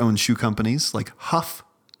skater-owned shoe companies like Huff.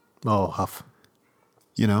 Oh, Huff.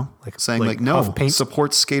 You know, saying like no, Huff paint?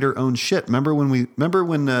 support skater-owned shit. Remember when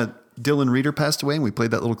Dylan Reeder passed away and we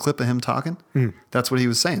played that little clip of him talking? That's what he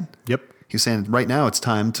was saying. Yep. He was saying right now it's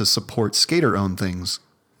time to support skater-owned things.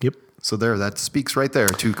 Yep. So that speaks right there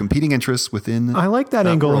to competing interests within. I like that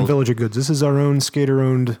angle world. in Villager Goods. This is our own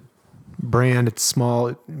skater-owned brand. It's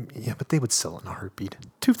small. Yeah, but they would sell it in a heartbeat.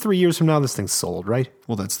 2-3 years from now, this thing's sold, right?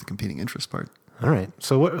 Well, that's the competing interest part. All right.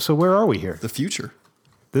 So where are we here? The future.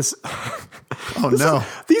 This. Oh, no.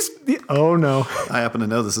 Oh, no. I happen to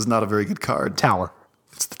know this is not a very good card. Tower.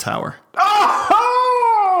 It's the tower.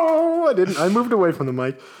 Oh! I moved away from the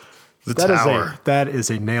mic. The tower. That is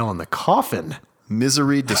a nail in the coffin.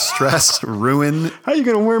 Misery, distress, ruin. How are you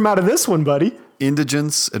going to worm out of this one, buddy?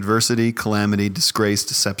 Indigence, adversity, calamity, disgrace,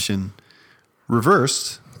 deception.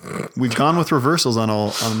 Reversed. We've gone with reversals on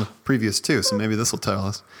the previous two, so maybe this will tell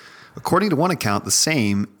us. According to one account, the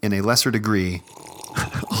same in a lesser degree.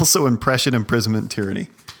 Also impression, imprisonment, tyranny.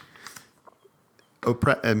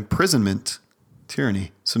 Imprisonment,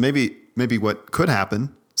 tyranny. So maybe what could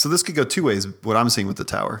happen. So this could go two ways, what I'm seeing with the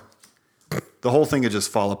tower. The whole thing could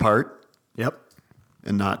just fall apart. Yep.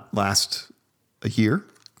 And not last a year.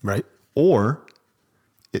 Right. Or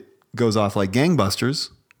it goes off like gangbusters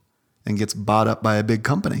and gets bought up by a big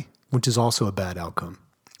company. Which is also a bad outcome.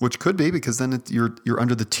 Which could be, because then you're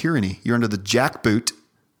under the tyranny. You're under the jackboot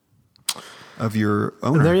of your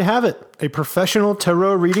owner. And there you have it. A professional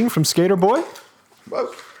tarot reading from Skater Boy.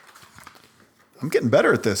 Whoa. I'm getting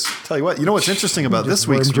better at this. Tell you what, you know what's interesting about this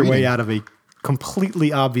week's wormed your reading? way out of a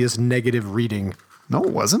completely obvious negative reading. No, it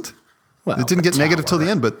wasn't. Well, it didn't get negative till the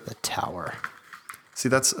end, but the tower. See,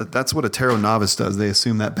 that's what a tarot novice does. They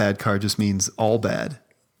assume that bad card just means all bad.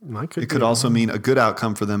 It could also mean a good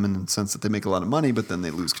outcome for them in the sense that they make a lot of money, but then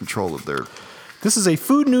they lose control of their... This is a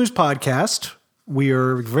food news podcast. We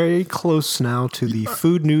are very close now to the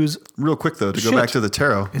food news. Real quick, though, to go back to the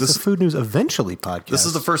tarot. It's a food news eventually podcast. This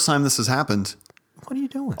is the first time this has happened. What are you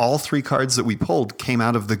doing? All 3 cards that we pulled came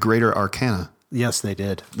out of the greater arcana. Yes, they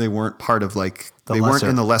did. They weren't part of they weren't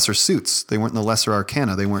in the lesser suits. They weren't in the lesser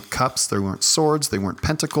arcana. They weren't cups. They weren't swords. They weren't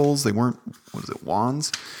pentacles. They weren't,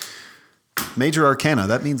 wands? Major arcana.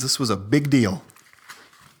 That means this was a big deal.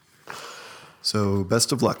 So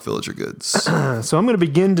best of luck, Villager Goods. So I'm going to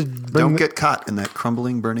begin to Don't get caught in that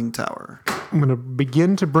crumbling, burning tower. I'm going to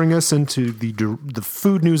begin to bring us into the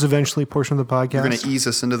food news eventually portion of the podcast. You're going to ease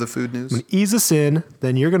us into the food news? I'm going to ease us in.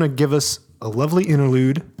 Then you're going to give us a lovely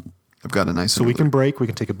interlude. I've got a nice So we can break. We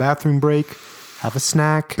can take a bathroom break, have a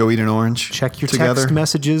snack. Go eat an orange. Check your together. text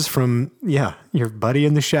messages from, your buddy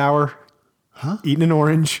in the shower. Huh? Eating an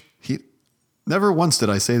orange. Never once did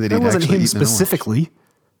I say that It he'd wasn't actually him eaten an orange. specifically.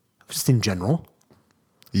 Just in general.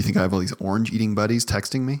 You think I have all these orange eating buddies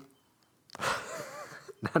texting me?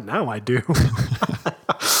 Now I do.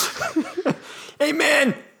 Hey,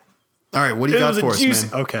 man. All right, what do you got for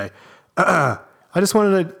us, man? Okay. I just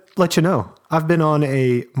wanted to let you know. I've been on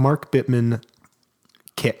a Mark Bittman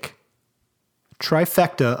kick.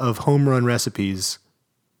 Trifecta of home run recipes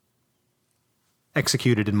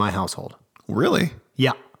executed in my household. Really?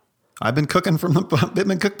 Yeah. I've been cooking from the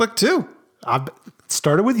Bittman cookbook too. I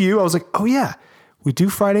started with you. I was like, oh yeah, we do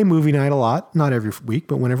Friday movie night a lot. Not every week,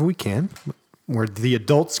 but whenever we can, where the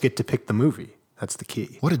adults get to pick the movie. That's the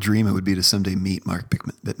key. What a dream it would be to someday meet Mark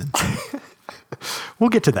Bittman. We'll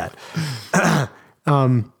get to that.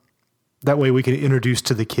 That way we can introduce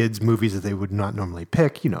to the kids movies that they would not normally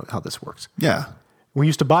pick. You know how this works. Yeah. We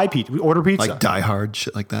used to buy pizza. We order pizza. Like Die Hard,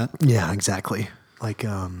 shit like that. Yeah, exactly. Like,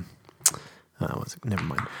 never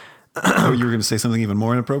mind. Oh, you were going to say something even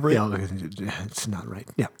more inappropriate? Yeah, it's not right.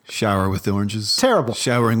 Yeah. Shower with oranges. Terrible.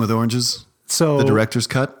 Showering with oranges. So The director's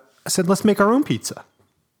cut. I said, let's make our own pizza.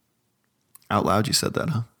 Out loud, you said that,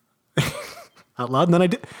 huh? Out loud, and then I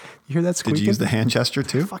did. You hear that squeaking? Did you use the hand gesture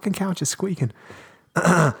too? Fucking couch is squeaking.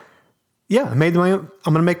 Yeah, I made my own.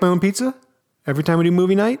 I'm going to make my own pizza every time we do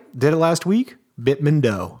movie night. Did it last week. Bittman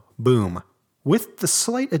dough. Boom. With the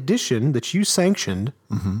slight addition that you sanctioned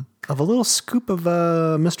of a little scoop of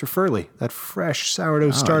Mr. Furley, that fresh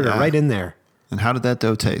sourdough starter yeah. right in there. And how did that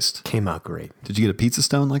dough taste? Came out great. Did you get a pizza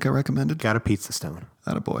stone like I recommended? Got a pizza stone.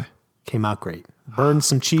 Attaboy. Came out great. Burned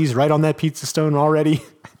some cheese right on that pizza stone already.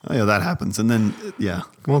 Oh, yeah, that happens. And then, yeah,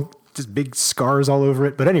 Well, just big scars all over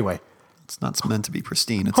it. But anyway, it's not meant to be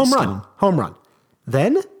pristine. It's home a run. stone. Home run.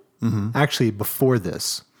 Then, actually, before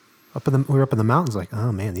this, we were up in the mountains like,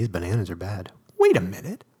 oh man, these bananas are bad. Wait a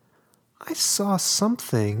minute. I saw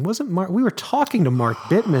something. Wasn't Mark? We were talking to Mark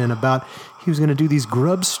Bittman about he was going to do these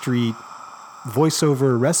Grub Street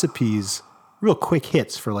voiceover recipes, real quick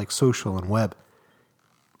hits for like social and web.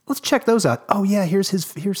 Let's check those out. Oh yeah, here's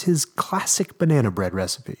his classic banana bread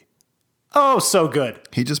recipe. Oh, so good.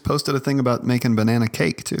 He just posted a thing about making banana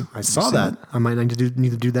cake too. I saw that. I might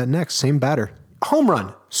need to do that next. Same batter. Home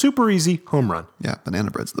run. Super easy home run. Yeah,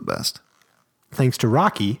 banana bread's the best. Thanks to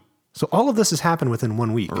Rocky. So all of this has happened within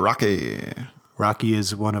 1 week. Rocky. Rocky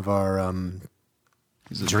is one of our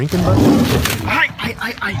drinking buddies.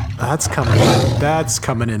 That's coming in. That's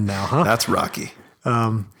coming in now, huh? That's Rocky.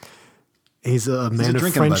 He's a man of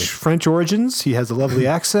drinking buddy. French origins. He has a lovely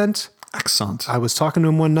accent. Accent. I was talking to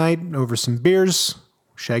him one night over some beers.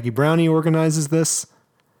 Shaggy Brownie organizes this.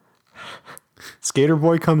 Skater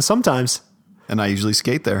Boy comes sometimes. And I usually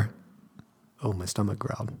skate there. Oh, my stomach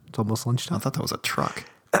growled. It's almost I lunchtime. thought that was a truck.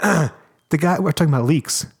 The guy, we're talking about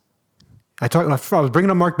leaks. I was bringing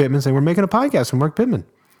up Mark Bittman saying, we're making a podcast with Mark Bittman.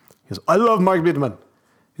 He goes, I love Mark Bittman.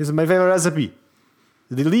 This is my favorite recipe.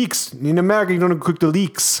 The leaks. In America, you don't cook the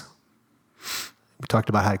leaks. We talked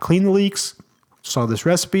about how to clean the leaks. Saw this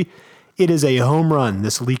recipe. It is a home run,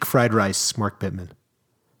 this leek fried rice, Mark Bittman.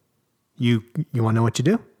 You want to know what you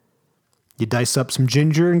do? You dice up some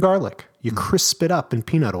ginger and garlic. You crisp it up in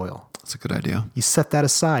peanut oil. That's a good idea. You set that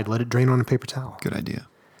aside. Let it drain on a paper towel. Good idea.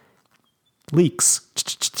 Leeks.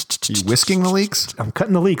 Are you whisking the leeks? I'm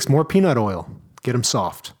cutting the leeks. More peanut oil. Get them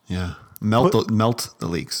soft. Yeah. Melt the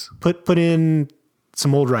leeks. Put in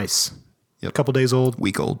some old rice. Yep. A couple days old.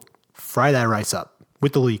 Week old. Fry that rice up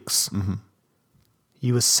with the leeks.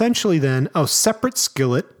 You essentially then, separate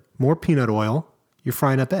skillet, more peanut oil. You're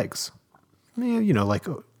frying up eggs. Like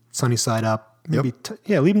sunny side up. Maybe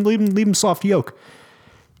leave them soft yolk.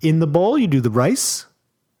 In the bowl, you do the rice,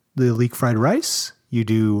 the leek fried rice. You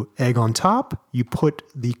do egg on top. You put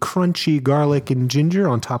the crunchy garlic and ginger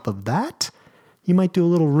on top of that. You might do a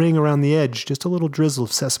little ring around the edge, just a little drizzle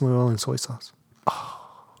of sesame oil and soy sauce.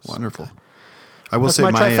 Wonderful. I will That's say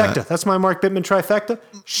my trifecta. That's my Mark Bittman trifecta.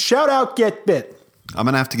 Shout out Get Bit. I'm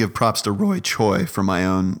going to have to give props to Roy Choi for my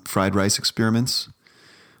own fried rice experiments.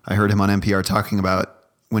 I heard him on NPR talking about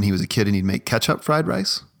when he was a kid and he'd make ketchup fried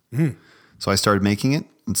rice. So I started making it.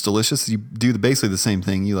 It's delicious. You do basically the same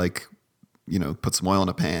thing. You put some oil in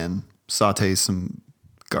a pan, saute some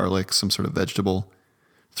garlic, some sort of vegetable,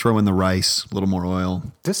 throw in the rice, a little more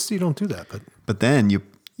oil. You don't do that, But then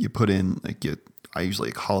you put in I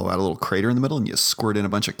usually hollow out a little crater in the middle and you squirt in a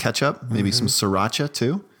bunch of ketchup, maybe some sriracha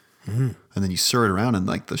too. And then you stir it around and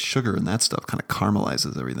the sugar and that stuff kind of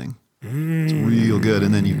caramelizes everything. It's real good.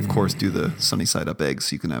 And then you, of course, do the sunny side up eggs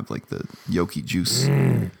so you can have the yolky juice.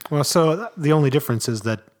 Well, so the only difference is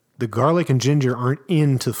that the garlic and ginger aren't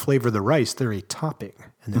in to flavor the rice. They're a topping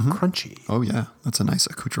and they're crunchy. Oh, yeah. That's a nice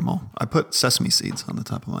accoutrement. I put sesame seeds on the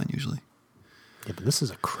top of mine usually. Yeah, but this is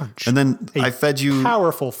a crunch. And then I fed you...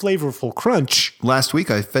 Powerful, flavorful crunch. Last week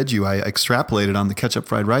I fed you, I extrapolated on the ketchup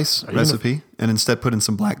fried rice recipe and instead put in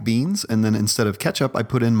some black beans. And then instead of ketchup, I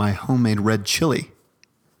put in my homemade red chili.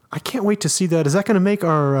 I can't wait to see that. Is that going to make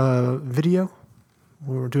our video?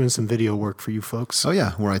 We're doing some video work for you folks. Oh,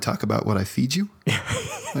 yeah. Where I talk about what I feed you.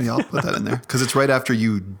 Oh, yeah, I'll put that in there. Because it's right after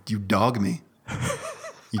you dog me.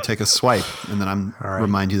 You take a swipe, and then All right.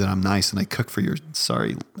 remind you that I'm nice, and I cook for your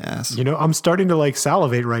sorry ass. You know, I'm starting to like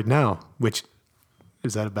salivate right now, which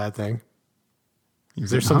is that a bad thing? You're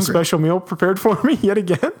Is there getting some hungry. special meal prepared for me yet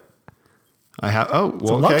again? I have. Oh,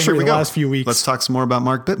 well, a okay. luxury Here we the go. last few weeks. Let's talk some more about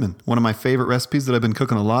Mark Bittman. One of my favorite recipes that I've been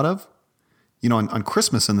cooking a lot of. You know, on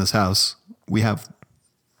Christmas in this house, we have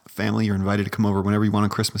family. You're invited to come over whenever you want on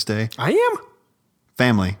Christmas Day. I am.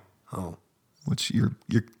 Family, Oh, which you're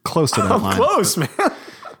close to that I'm line. close, man.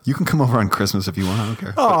 You can come over on Christmas if you want. I don't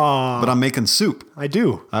care. But I'm making soup. I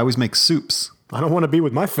do. I always make soups. I don't want to be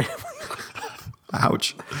with my family.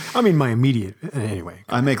 Ouch. I mean, my immediate. Anyway,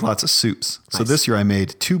 I make lots of soups. So this year I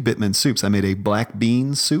made 2 Bittman soups. I made a black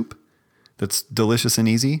bean soup that's delicious and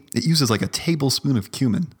easy. It uses like a tablespoon of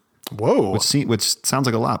cumin, whoa. which sounds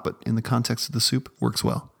like a lot, but in the context of the soup works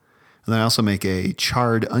well. And then I also make a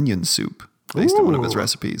charred onion soup based on one of his Ooh.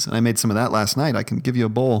 recipes. And I made some of that last night. I can give you a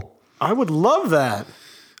bowl. I would love that.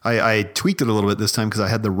 I tweaked it a little bit this time because I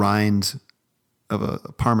had the rind of a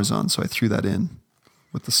Parmesan, so I threw that in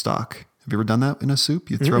with the stock. Have you ever done that in a soup?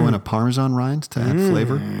 You throw in a Parmesan rind to add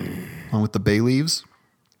flavor along with the bay leaves.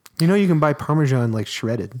 You know, you can buy Parmesan like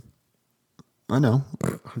shredded. I know.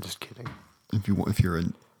 I'm just kidding. If you're a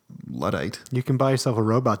Luddite, You can buy yourself a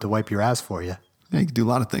robot to wipe your ass for you. yeah, you can do a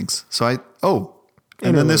lot of things. So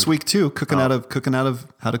and then this week too, cooking out of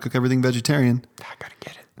how to cook everything vegetarian. I gotta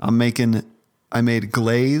get it. I made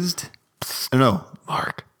glazed. No,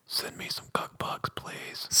 Mark, send me some cookbooks,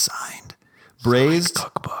 please. signed. Braised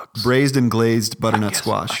Cookbooks. braised and glazed butternut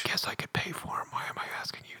squash. I guess I could pay for them. Why am I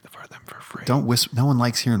asking you for them for free? Don't whisper. No one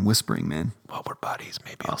likes hearing whispering, man. Well, we're buddies.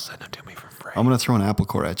 Maybe I'll send them to me for free. I'm going to throw an apple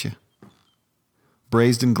core at you.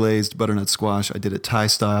 Braised and glazed butternut squash. I did it Thai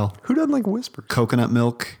style. Who doesn't like whispers? Coconut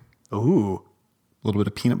milk, Ooh, a little bit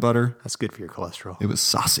of peanut butter. that's good for your cholesterol. It was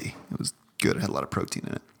saucy. It was good. It had a lot of protein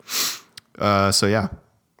in it. So yeah.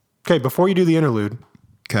 Okay, before you do the interlude,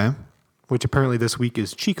 Okay. which apparently this week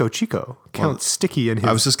is Chico, Count Sticky and his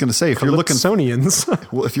I was just going to say, if you're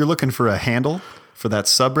looking for a handle for that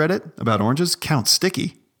subreddit about oranges, Count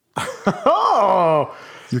Sticky. Oh,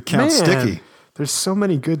 You're Count man. Sticky. There's so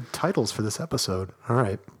many good titles for this episode. All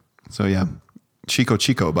right. So yeah,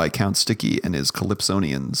 Chico by Count Sticky and his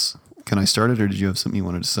Calypsonians. Can I start it, or did you have something you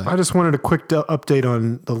wanted to say? I just wanted a quick update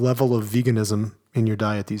on the level of veganism in your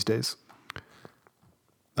diet these days.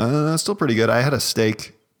 Still pretty good. I had a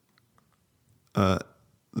steak the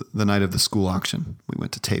night of the school auction. We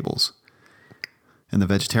went to tables. And the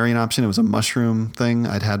vegetarian option, it was a mushroom thing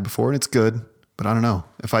I'd had before, and it's good. But I don't know.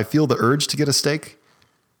 If I feel the urge to get a steak,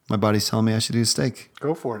 my body's telling me I should eat a steak.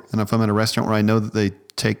 Go for it. And if I'm at a restaurant where I know that they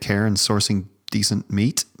take care in sourcing decent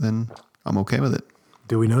meat, then I'm okay with it.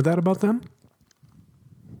 Do we know that about them?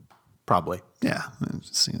 Probably. Yeah.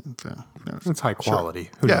 It's high quality.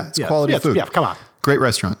 Who Yeah, knows? it's quality food. Yeah, come on. Great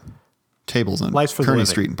restaurant. Tables on Life's for the Kearney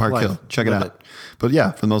living. Street in Park Life. Hill. Check it Live out. it. But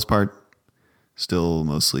yeah, for the most part, still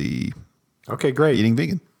mostly Okay, great. eating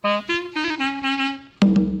vegan.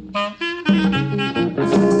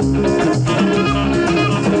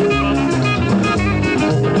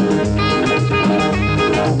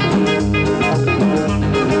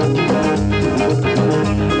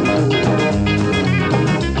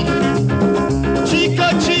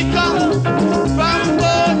 Chico, from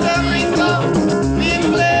Puerto Rico, we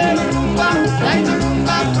play the rumba like the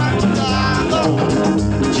rumba from Chicago.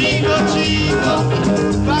 Chico,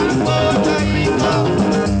 from Puerto Rico,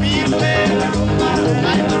 we play the rumba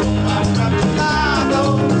like the rumba from Chicago.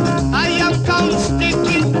 I am Count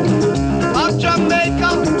Sticky of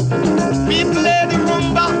Jamaica. We play the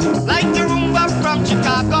rumba like the rumba from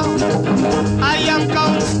Chicago. I am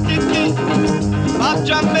Count Sticky of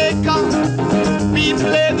Jamaica. We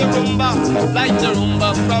play the rumba like the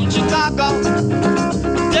rumba from Chicago.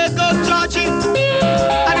 There goes Georgie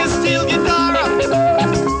and his steel guitar.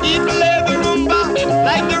 He play the rumba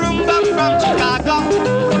like the rumba from Chicago.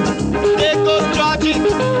 There goes Georgie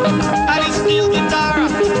and his steel guitar.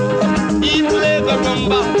 He play the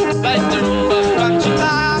rumba like the rumba from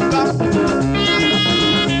Chicago.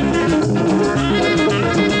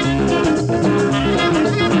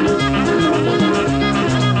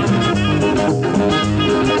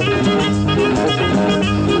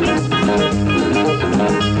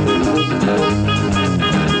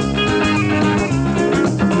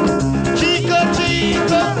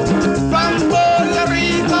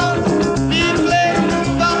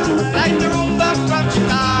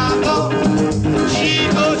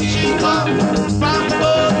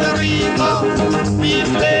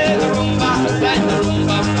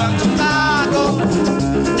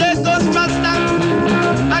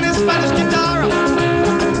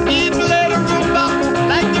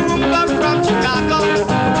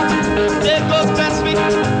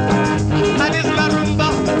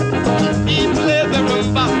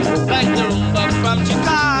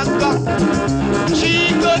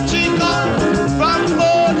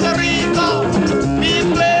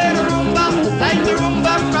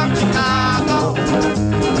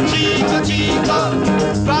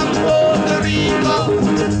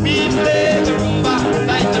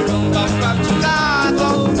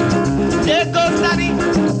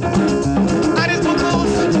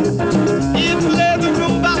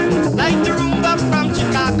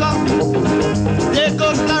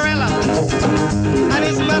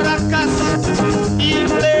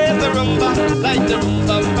 the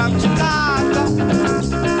rumba from Chicago.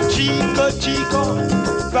 Chico, Chico,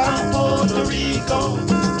 from Puerto Rico.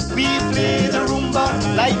 We play the rumba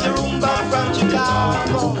like the rumba from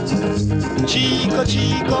Chicago. Chico,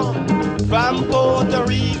 Chico, from Puerto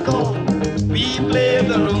Rico. We play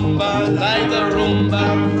the rumba like the rumba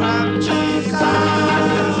from Chicago.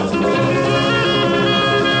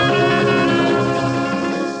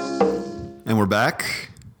 And we're back.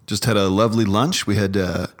 Just had a lovely lunch. We had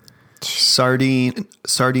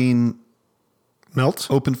sardine Melt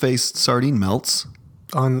open-faced sardine melts.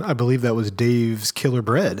 on, I believe that was Dave's Killer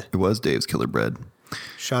Bread. It was Dave's Killer Bread.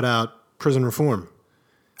 Shout out Prison Reform.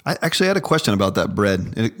 I actually had a question about that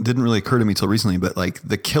bread. It didn't really occur to me till recently, but like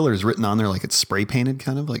the killer's written on there like it's spray painted,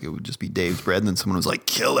 kind of like it would just be Dave's bread, and then someone was like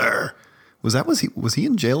 "Killer." Was he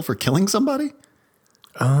in jail for killing somebody?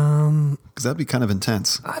 Because that'd be kind of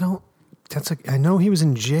intense. I know he was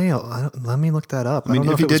in jail. Let me look that up. I mean, don't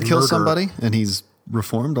know if he it was did kill murder. somebody and he's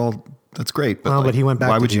reformed, that's great. But, Well, like, but he went why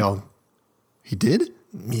back to would you- jail. He did?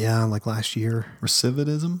 Yeah, like last year.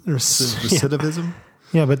 Recidivism? Yeah. Recidivism?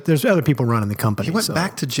 Yeah, but there's other people running the company. He went so-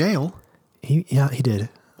 back to jail. He did.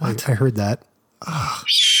 What? I heard that.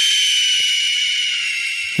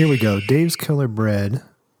 Here we go. Dave's Killer Bread.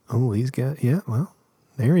 Oh, he's got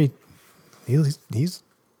there he's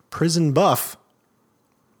prison buff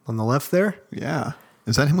on the left there. Yeah.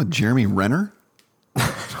 Is that him with Jeremy Renner?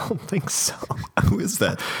 I don't think so. Who is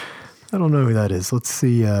that? I don't know who that is. Let's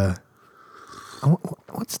see.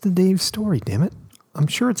 What's the Dave story? Damn it! I'm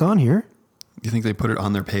sure it's on here. You think they put it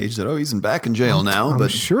on their page that, he's back in jail now, I'm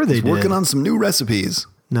but sure they he's working did. on some new recipes.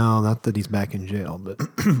 No, not that he's back in jail, but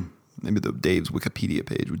Maybe the Dave's Wikipedia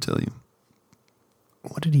page would tell you.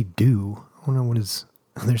 what did he do? I don't know what his.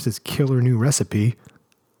 There's this killer new recipe.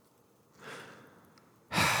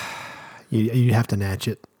 You have to natch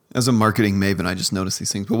it. As a marketing maven, I just noticed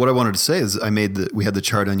these things. But what I wanted to say is we had the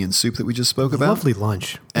charred onion soup that we just spoke about. Lovely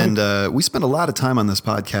lunch. And we spent a lot of time on this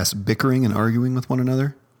podcast bickering and arguing with one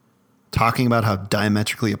another, talking about how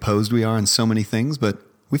diametrically opposed we are in so many things, but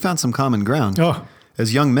we found some common ground. Oh.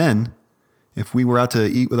 As young men, if we were out to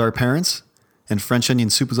eat with our parents and French onion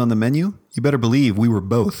soup was on the menu, you better believe we were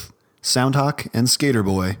both, Soundhawk and Skater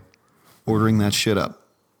Boy, ordering that shit up.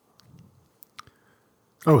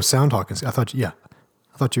 Oh, Soundhawk. I thought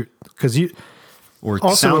you, because you, Or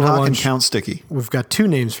Also over Soundhawk and lunch- Count Sticky. we've got two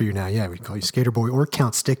names for you now. Yeah, we call you Skater Boy or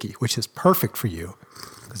Count Sticky, which is perfect for you.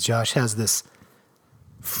 Because Josh has this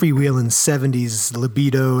freewheeling 70s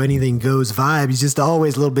libido, anything goes vibe. He's just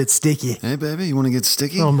always a little bit sticky. Hey, baby, you want to get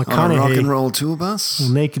sticky Oh, on a McConaughey. rock and roll tour bus?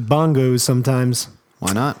 Naked bongos sometimes.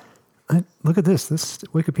 Why not? Look at this. This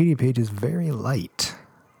Wikipedia page is very light.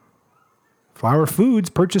 Flower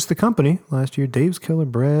Foods purchased the company last year. Dave's Killer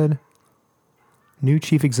Bread. New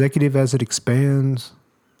chief executive as it expands.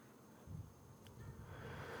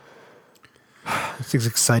 It's an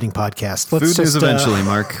exciting podcast. Food news eventually,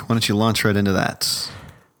 Mark. Why don't you launch right into that?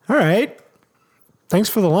 All right. Thanks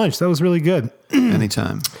for the lunch. That was really good.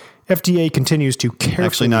 Anytime. FDA continues to carefully.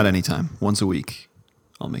 Actually, not anytime. Once a week,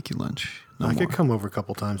 I'll make you lunch. No I more. could come over a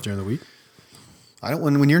couple times during the week. I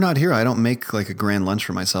don't. When you're not here, I don't make like a grand lunch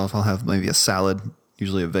for myself. I'll have maybe a salad,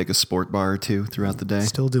 usually a Vegas Sport Bar or two throughout the day.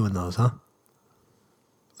 Still doing those, huh?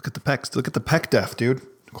 Look at the pecs. Look at the pec def, dude.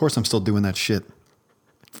 Of course, I'm still doing that shit.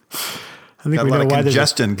 I think Got a we lot know of why there's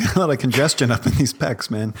congestion. Got a lot of congestion up in these pecs,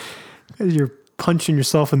 man. because you're punching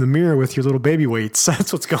yourself in the mirror with your little baby weights.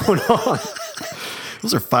 That's what's going on.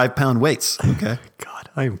 Those are 5-pound weights. Okay. God,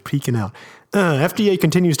 I am peeking out. FDA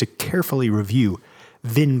continues to carefully review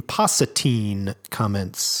vinpocetine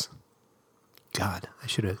comments. God, I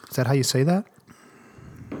should have. Is that how you say that?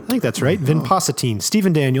 I think that's right. Vinpocetine.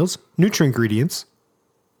 Stephen Daniels, NutraIngredients.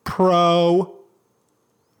 Pro.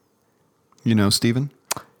 You know, Steven?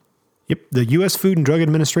 Yep. The U.S. Food and Drug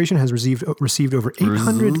Administration has received over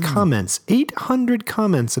 800 comments. 800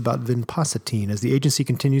 comments about vinpocetine as the agency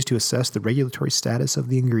continues to assess the regulatory status of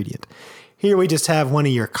the ingredient. Here we just have one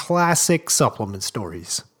of your classic supplement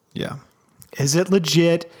stories. Yeah. Is it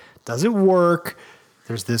legit? Does it work?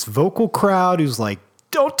 There's this vocal crowd who's like,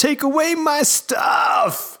 don't take away my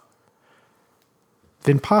stuff.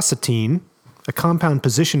 Vinpocetine, a compound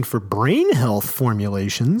positioned for brain health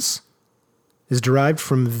formulations, is derived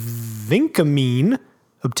from vincamine,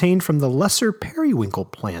 obtained from the lesser periwinkle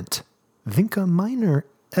plant, Vinca minor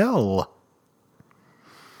L.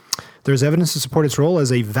 There's evidence to support its role as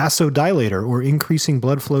a vasodilator or increasing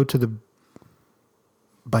blood flow to the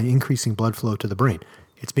brain.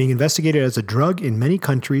 It's being investigated as a drug in many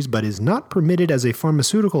countries, but is not permitted as a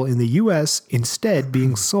pharmaceutical in the U.S., instead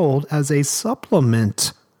being sold as a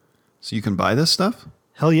supplement. So you can buy this stuff?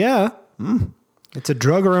 Hell yeah. It's a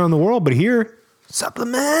drug around the world, but here,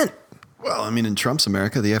 Supplement. Well, I mean, in Trump's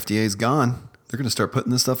America, the FDA's gone. They're going to start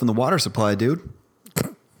putting this stuff in the water supply, dude.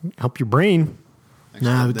 Help your brain.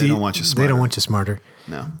 Actually, they don't want you smarter. They don't want you smarter.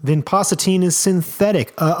 No. Vinpocetine is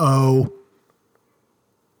synthetic. Uh-oh.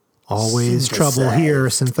 Always trouble here,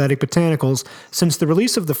 synthetic botanicals. Since the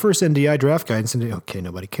release of the first NDI draft guidance, okay,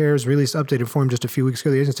 nobody cares, released updated form just a few weeks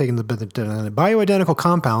ago, the agency taking the bioidentical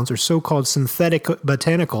compounds, or so-called synthetic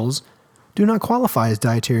botanicals, do not qualify as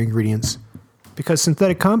dietary ingredients. Because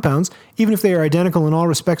synthetic compounds, even if they are identical in all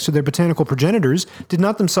respects to their botanical progenitors, did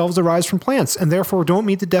not themselves arise from plants, and therefore don't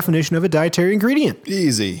meet the definition of a dietary ingredient.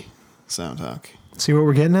 Easy. Sound talk. See what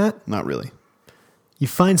we're getting at? Not really. You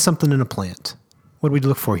find something in a plant. What do we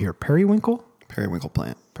look for here? Periwinkle? Periwinkle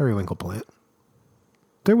plant. Periwinkle plant.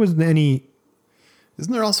 There wasn't any...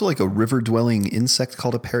 Isn't there also like a river-dwelling insect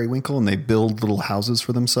called a periwinkle, and they build little houses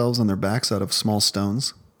for themselves on their backs out of small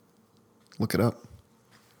stones? Look it up.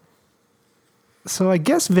 So I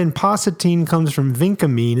guess vinpocetine comes from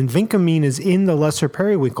vincamine, and vincamine is in the lesser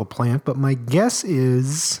periwinkle plant, but my guess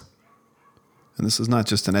is... And this is not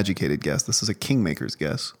just an educated guess. This is a kingmaker's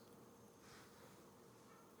guess.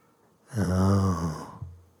 Oh.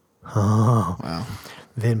 Wow.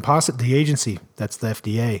 The agency, that's the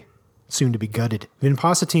FDA, soon to be gutted.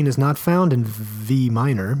 Vinpocetine is not found in V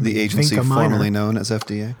minor. The agency Vinca minor, formerly known as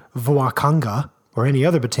FDA. Voacanga, or any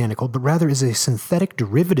other botanical, but rather is a synthetic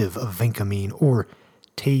derivative of vincamine, or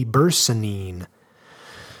tabersanine.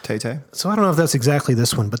 Tay-tay? So I don't know if that's exactly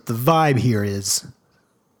this one, but the vibe here is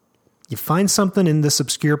you find something in this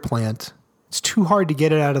obscure plant. It's too hard to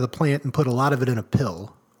get it out of the plant and put a lot of it in a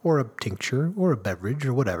pill or a tincture or a beverage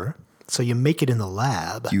or whatever. So you make it in the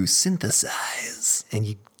lab. You synthesize. And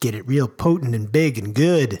you get it real potent and big and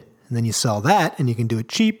good. And then you sell that and you can do it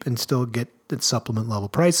cheap and still get at supplement level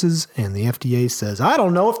prices. And the FDA says, I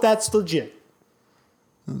don't know if that's legit.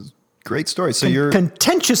 Great story. So you're...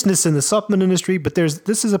 Contentiousness in the supplement industry, but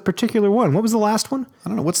this is a particular one. What was the last one? I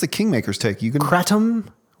don't know. What's the kingmaker's take? You can... Kratom?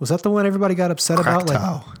 Was that the one everybody got upset about?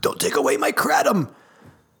 Kratom. Like, don't take away my kratom.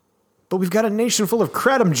 But we've got a nation full of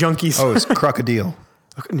kratom junkies. Oh, it's crocodile.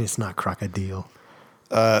 It's not crocodile.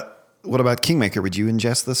 What about Kingmaker? Would you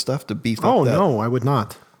ingest this stuff to beef up Oh, that? no, I would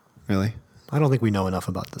not. Really? I don't think we know enough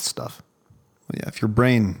about this stuff. Well, yeah, if your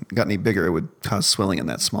brain got any bigger, it would cause swelling in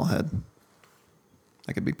that small head.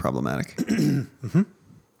 That could be problematic. Mm-hmm.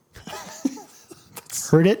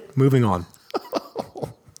 Heard it. Moving on.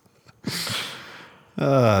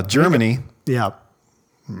 Germany. Yeah.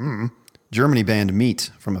 Germany banned meat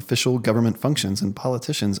from official government functions, and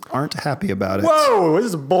politicians aren't happy about it. Whoa, this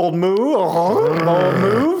is a bold move. Bold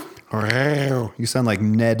move. You sound like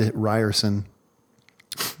Ned Ryerson.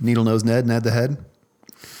 Needle nose Ned the head.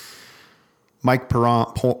 Mike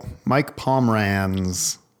Pomeranz,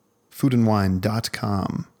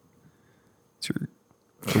 foodandwine.com. It's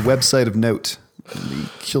the website of note in the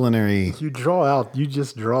culinary. You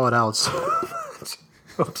just draw it out so much.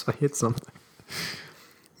 Oops, I hit something.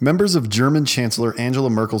 Members of German Chancellor Angela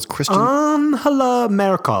Merkel's Christian... Angela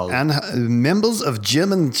Merkel. And members of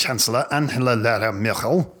German Chancellor Angela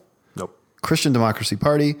Merkel... Nope. Christian Democracy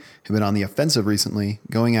Party have been on the offensive recently,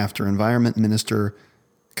 going after Environment Minister...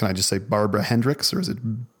 Can I just say Barbara Hendricks, or is it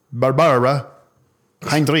Barbara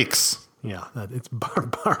Heinrichs? Yeah, it's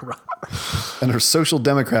Barbara. And her Social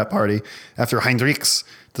Democrat Party, after Heinrichs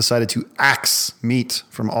decided to axe meat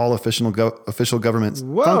from all official government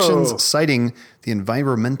functions, citing the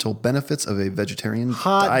environmental benefits of a vegetarian diet.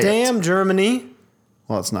 Hot damn, Germany.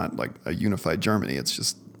 Well, it's not like a unified Germany. It's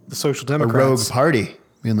just the Social a Democrats. rogue party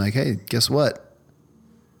being like, hey, guess what?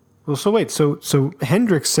 Well, so wait. So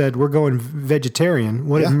Hendricks said we're going vegetarian.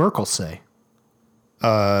 What did Merkel say?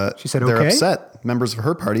 She said, They're okay. upset. Members of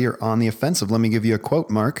her party are on the offensive. Let me give you a quote,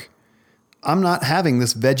 Mark. I'm not having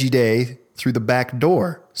this veggie day through the back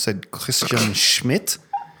door, said Christian Schmidt,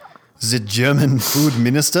 the German food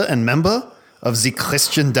minister and member of the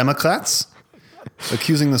Christian Democrats,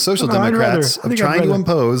 accusing the Social Democrats of trying to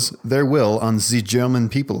impose their will on the German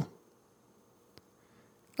people.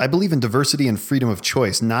 I believe in diversity and freedom of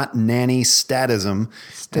choice, not nanny statism.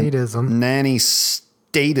 Nanny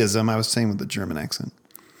statism, I was saying with the German accent.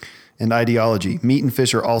 And ideology. Meat and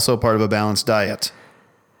fish are also part of a balanced diet.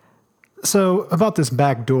 So about this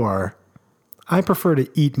back door, I prefer to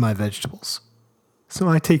eat my vegetables. So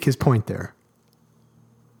I take his point there.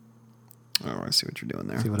 Oh, I see what you're doing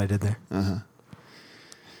there. See what I did there?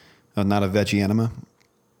 Not a veggie enema.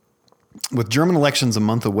 With German elections a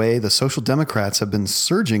month away, the Social Democrats have been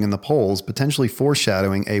surging in the polls, potentially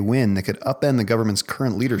foreshadowing a win that could upend the government's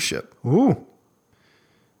current leadership. Ooh.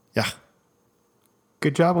 Yeah.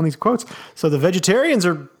 Good job on these quotes. So the vegetarians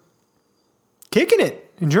are kicking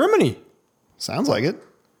it in Germany. Sounds like it.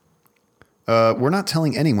 We're not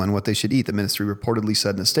telling anyone what they should eat, the ministry reportedly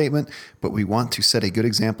said in a statement, but we want to set a good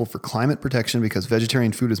example for climate protection because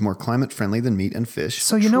vegetarian food is more climate friendly than meat and fish.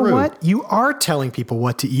 So you know True. what? You are telling people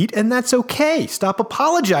what to eat, and that's okay. Stop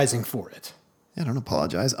apologizing for it. Yeah, don't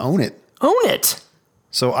apologize. Own it. Own it.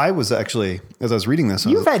 So I was actually, as I was reading this, I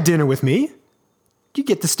was- You've had dinner with me. You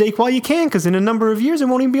get the steak while you can, because in a number of years, it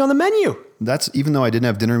won't even be on the menu. that's even though I didn't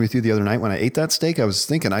have dinner with you the other night when I ate that steak, I was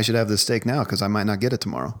thinking I should have this steak now because I might not get it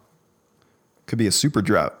tomorrow. Could be a super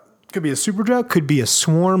drought. Could be a super drought. Could be a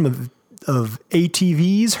swarm of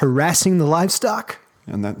ATVs harassing the livestock.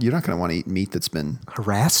 And that you're not going to want to eat meat that's been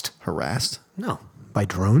Harassed? harassed. No. By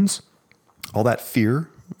drones? All that fear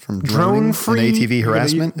from droning and Drone-free- ATV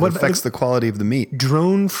harassment What it about- affects the quality of the meat.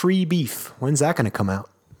 Drone-free beef. When's that going to come out?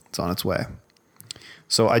 It's on its way.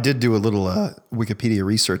 So I did do a little Wikipedia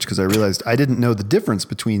research because I realized I didn't know the difference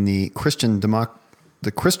between the Christian Democrats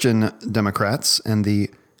and the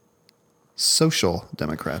Social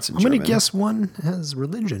Democrats in I'm Germany. going to guess one has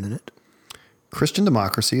religion in it. Christian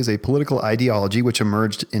democracy is a political ideology which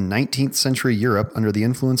emerged in 19th century Europe under the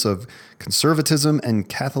influence of conservatism and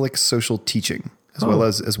Catholic social teaching, as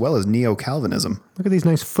well as neo-Calvinism. Look at these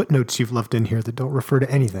nice footnotes you've left in here that don't refer to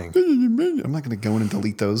anything. I'm not going to go in and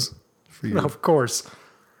delete those for you. Of course.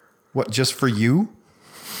 What, just for you?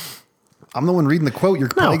 I'm the one reading the quote. You're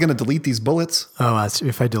probably going to delete these bullets. Oh,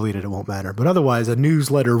 if I delete it, it won't matter. But otherwise, a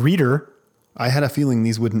newsletter reader. I had a feeling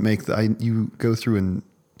these wouldn't make you go through and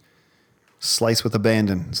slice with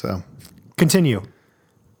abandon. So Continue.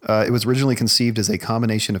 it was originally conceived as a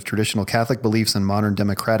combination of traditional Catholic beliefs and modern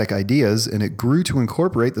democratic ideas, and it grew to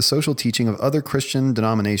incorporate the social teaching of other Christian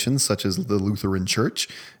denominations such as the Lutheran Church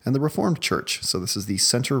and the Reformed Church. So this is the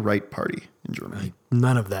center-right party in Germany.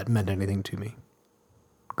 None of that meant anything to me.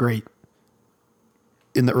 Great.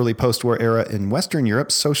 In the early post-war era in Western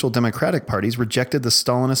Europe, social democratic parties rejected the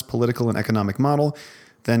Stalinist political and economic model,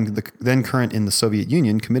 then current in the Soviet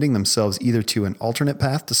Union, committing themselves either to an alternate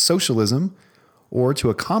path to socialism or to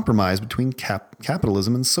a compromise between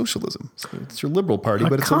capitalism and socialism. So it's your liberal party,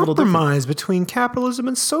 but it's a little different. Compromise between capitalism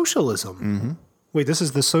and socialism. Wait, this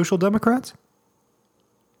is the Social Democrats?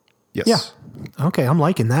 Yes. Yeah. Okay, I'm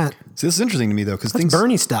liking that. So this is interesting to me though, because That's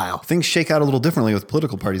Bernie style. things shake out a little differently with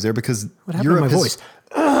political parties there because What happened to my voice?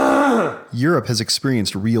 Europe has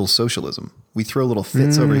experienced real socialism. We throw little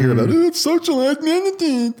fits over here about it's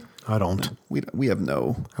socialism. I don't. We have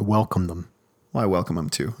no. I welcome them. Well, I welcome them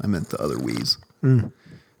too. I meant the other we's.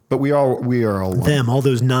 But we are all one. Them, all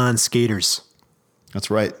those non-skaters. That's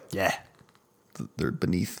right. Yeah. They're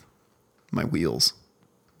beneath my wheels,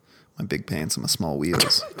 my big pants and my small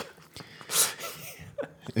wheels.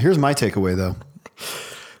 Here's my takeaway though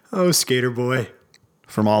Oh, skater boy.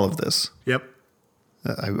 from all of this. Yep.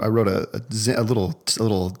 I wrote a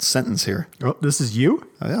little sentence here. Oh, this is you?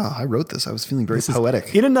 Oh, yeah, I wrote this. I was feeling very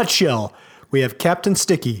poetic. In a nutshell, we have Captain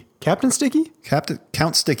Sticky. Captain Sticky?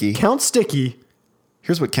 Count Sticky. Count Sticky.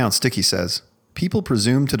 Here's what Count Sticky says. People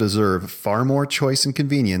presume to deserve far more choice and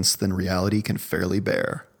convenience than reality can fairly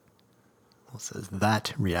bear. Well, it says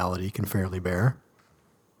that reality can fairly bear.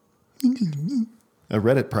 I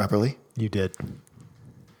read it properly. You did.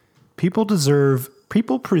 People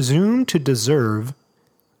presume to deserve.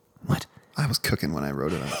 What? I was cooking when I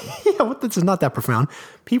wrote it. Yeah, this is not that profound.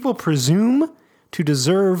 People presume to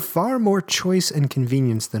deserve far more choice and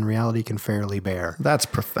convenience than reality can fairly bear. That's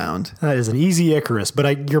profound. That is an easy Icarus.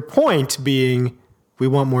 But your point being, we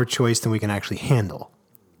want more choice than we can actually handle.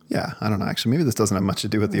 Yeah, I don't know. Actually, maybe this doesn't have much to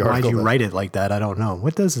do with the Why'd article. you but- write it like that? I don't know.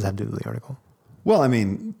 What does this have to do with the article? Well, I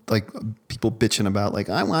mean, like people bitching about like,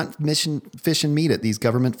 I want fish and meat at these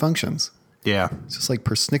government functions. Yeah. It's just like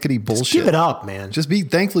persnickety bullshit. Just give it up, man. Just be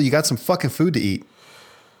thankful you got some fucking food to eat.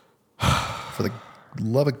 For the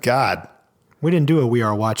love of God. We didn't do a We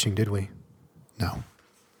Are Watching, did we? No.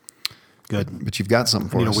 Good. But you've got something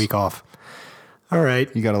for Need us. a week off. All right.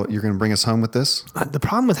 You're going to bring us home with this? The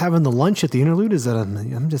problem with having the lunch at the interlude is that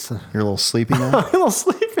I'm just You're a little sleepy now? a little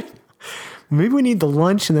sleepy. Maybe we need the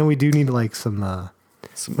lunch, and then we do need like some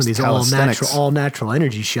Some one of these calisthenics. all natural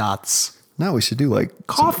energy shots. No, we should do like some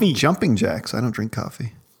Coffee. jumping jacks. I don't drink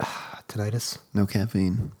coffee. Tinnitus. No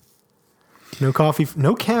caffeine. No coffee.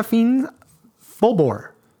 No caffeine. Full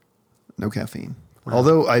bore. No caffeine.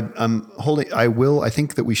 Although I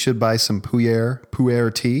think that we should buy some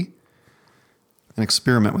Pu'er tea and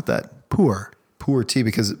experiment with that. Poor. Pu'er tea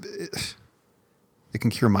because it can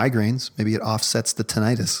cure migraines. Maybe it offsets the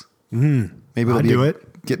tinnitus. Maybe I'll do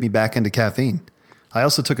it. Get me back into caffeine. I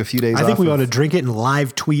also took a few days off. I think we ought to drink it and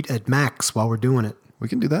live tweet at Max while we're doing it. We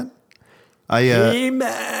can do that. Hey,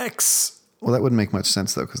 Max. Well, that wouldn't make much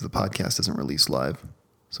sense though because the podcast isn't released live.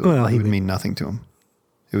 So Well, it he would would- mean nothing to him.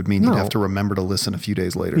 It would mean No. he'd have to remember to listen a few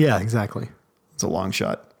days later. Yeah, exactly. It's a long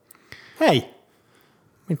shot. Hey,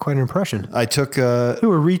 made quite an impression. I took You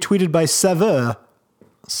were retweeted by Saveur.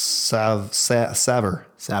 Savor.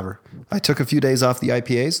 Savor. I took a few days off the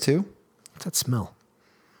IPAs too. What's that smell?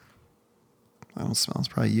 I don't smell. It's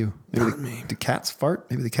probably you. Maybe Not me. the cats fart?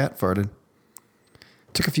 Maybe the cat farted.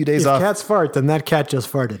 Took a few days If off. cats fart, then that cat just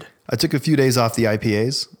farted. I took a few days off the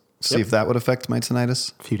IPAs. See Yep. if that would affect my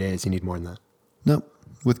tinnitus. A few days, you need more than that. Nope.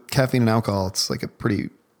 With caffeine and alcohol, it's like a pretty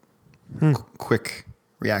quick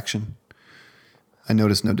reaction. I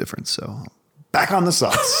noticed no difference. So back on the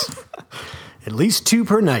sauce. At least 2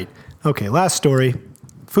 per night. Okay, last story.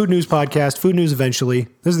 Food News Podcast, Food News Eventually.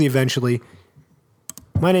 This is the Eventually.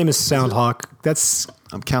 My name is Soundhawk. That's,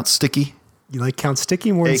 I'm Count Sticky, you like Count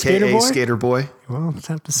Sticky more than aka Skater Boy? Skater Boy. Well, let's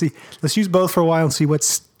have to see. Let's use both for a while and see what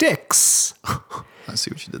sticks. I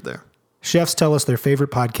see what you did there. Chefs tell us their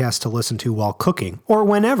favorite podcast to listen to while cooking or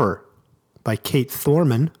whenever. By Kate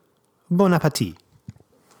Thorman. Bon appetit.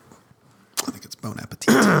 I think it's Bon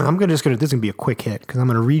Appetit. You're This is going to be a quick hit because I'm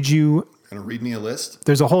going to read you. gonna read me a list.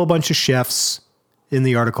 There's a whole bunch of chefs in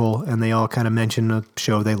the article, and they all kind of mention a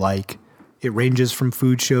show they like. It ranges from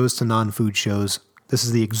food shows to non-food shows. This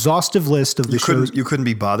is the exhaustive list of the shows. You couldn't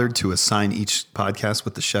be bothered to assign each podcast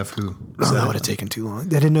with the chef who Oh, said that it? would have taken too long. I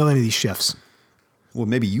didn't know any of these chefs. Well,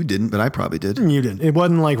 maybe you didn't, but I probably did. You didn't. It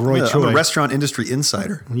wasn't like Roy I'm Choi. a restaurant industry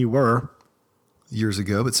insider You were. years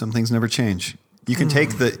ago, but some things never change. You can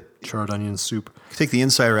take the Charred onion soup.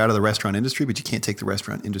 insider out of the restaurant industry, but you can't take the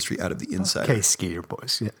restaurant industry out of the insider. Okay, Skater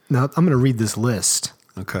Boys. Yeah. Now, I'm going to read this list.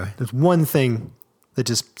 Okay. There's one thing that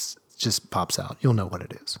just pops out. You'll know what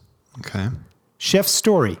it is. Okay. Chef's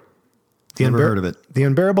Story. Never heard of it. The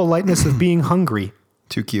Unbearable Lightness of Being Hungry.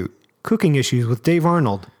 Too cute. Cooking Issues with Dave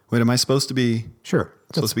Arnold. Wait, am I supposed to be Sure.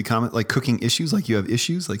 comment like cooking issues? Like you have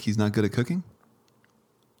issues? Like he's not good at cooking?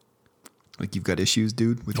 Like you've got issues,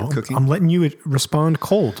 dude, with your cooking? I'm letting you respond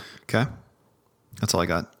cold. Okay. That's all I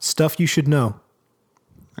got, Stuff you should know.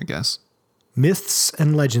 I guess. Myths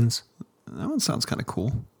and legends. That one sounds kind of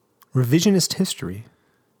cool. Revisionist history.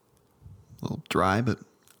 A little dry, but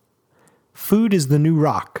Food is the New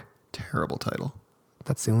Rock. terrible title.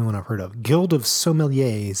 That's the only one I've heard of. Guild of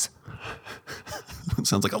Sommeliers. It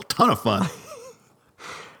sounds like a ton of fun.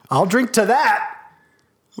 I'll drink to that.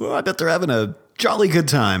 Well, I bet they're having a jolly good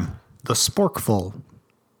time. The Sporkful.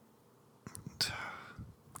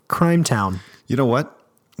 Crime Town. You know what?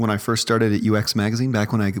 When I first started at UX Magazine,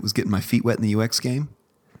 back when I was getting my feet wet in the UX game,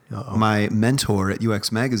 my mentor at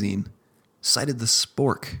UX Magazine cited the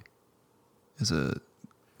Spork as a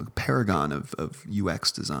paragon of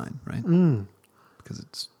UX design, right? Because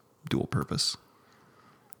it's dual purpose.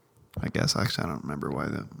 I guess. Actually, I don't remember why.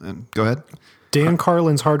 And go ahead. Dan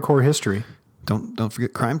Carlin's Hardcore History. Don't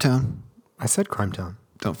forget Crime Town. I said Crime Town.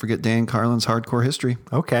 Don't forget Dan Carlin's Hardcore History.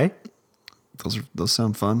 Okay. Those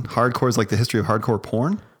sound fun. Hardcore is like the history of hardcore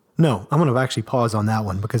porn. No, I'm going to actually pause on that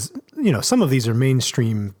one because, some of these are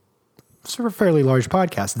mainstream, sort of fairly large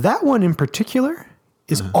podcasts. That one in particular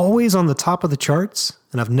is always on the top of the charts,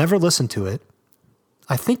 and I've never listened to it.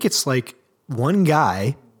 I think it's like one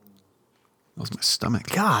guy, That was my stomach.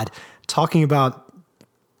 God, talking about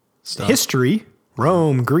Stuff. history,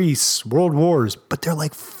 Rome, Greece, world wars, but they're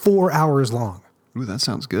like 4 hours long. Ooh, that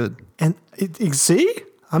sounds good. And see,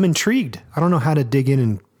 I'm intrigued. I don't know how to dig in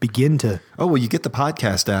and begin to. Oh, well, you get the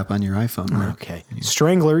podcast app on your iPhone, right? Okay.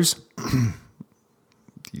 Stranglers.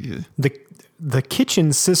 Yeah. The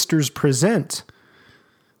Kitchen Sisters present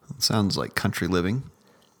Sounds like country living.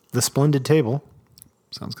 The Splendid Table.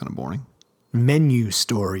 Sounds kind of boring, Menu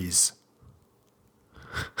Stories.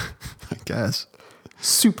 I guess.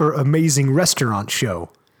 Super Amazing Restaurant Show.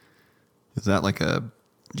 Is that like a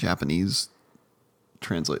Japanese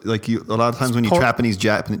translate? Like a lot of times when you Part-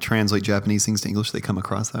 translate Japanese things to English, they come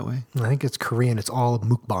across that way. I think it's Korean. It's all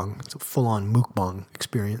mukbang. It's a full-on mukbang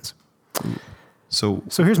experience. So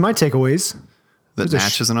So here's my takeaways. that there's a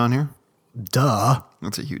Natch isn't on here? Duh.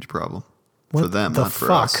 That's a huge problem. What for them, the not for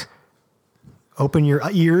fuck? us. Open your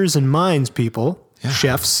ears and minds, people. Yeah.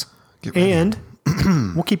 Chefs. Get ready. And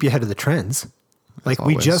we'll keep you ahead of the trends. Like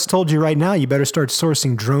we always. just told you right now, you better start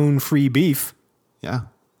sourcing drone-free beef. Yeah.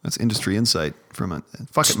 That's industry insight from a...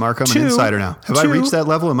 Fuck it, Mark. I'm Two- an insider now. Have I two- reached that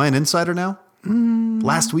level? Am I an insider now?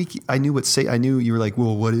 Last week, I knew I knew you were like,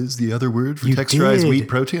 well, what is the other word for You texturized did. wheat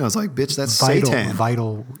protein? I was like, bitch, that's seitan.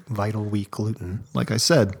 Vital wheat gluten. Like I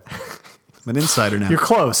said, I'm an insider now. You're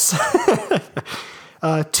close.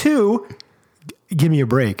 2, give me a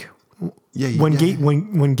break. Yeah, When yeah.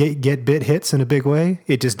 when Get Bit hits in a big way,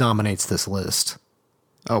 it just dominates this list.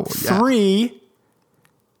 Oh, well, yeah. 3,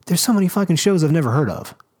 There's so many fucking shows I've never heard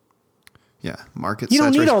of. Yeah, market You don't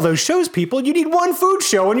saturation. need all those shows, people. You need one food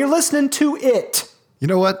show and you're listening to it. You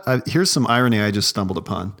know what? Here's some irony I just stumbled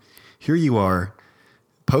upon. Here you are,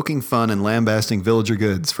 poking fun and lambasting Villager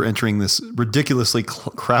Goods for entering this ridiculously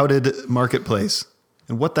crowded marketplace.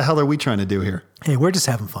 And what the hell are we trying to do here? Hey, we're just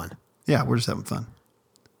having fun. Yeah, we're just having fun.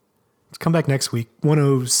 Let's come back next week.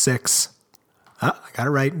 106. I got it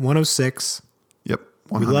right. 106. Yep.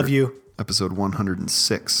 We love you. Episode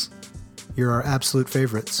 106. You're our absolute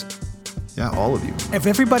favorites. Yeah, all of you. If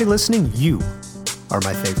everybody listening, you are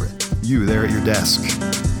my favorite. You there at your desk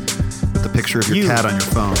with the picture of your You cat on your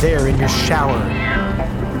phone. there in your shower,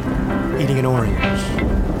 eating an orange.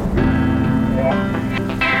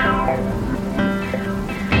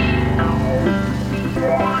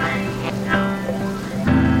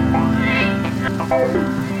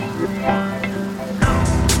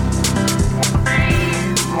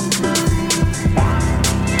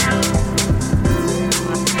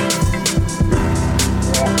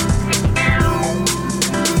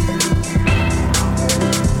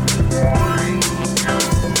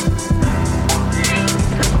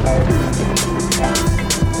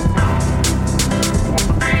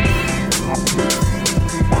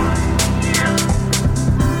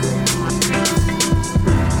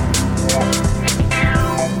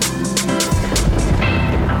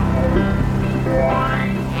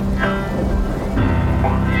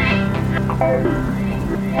 Thank you.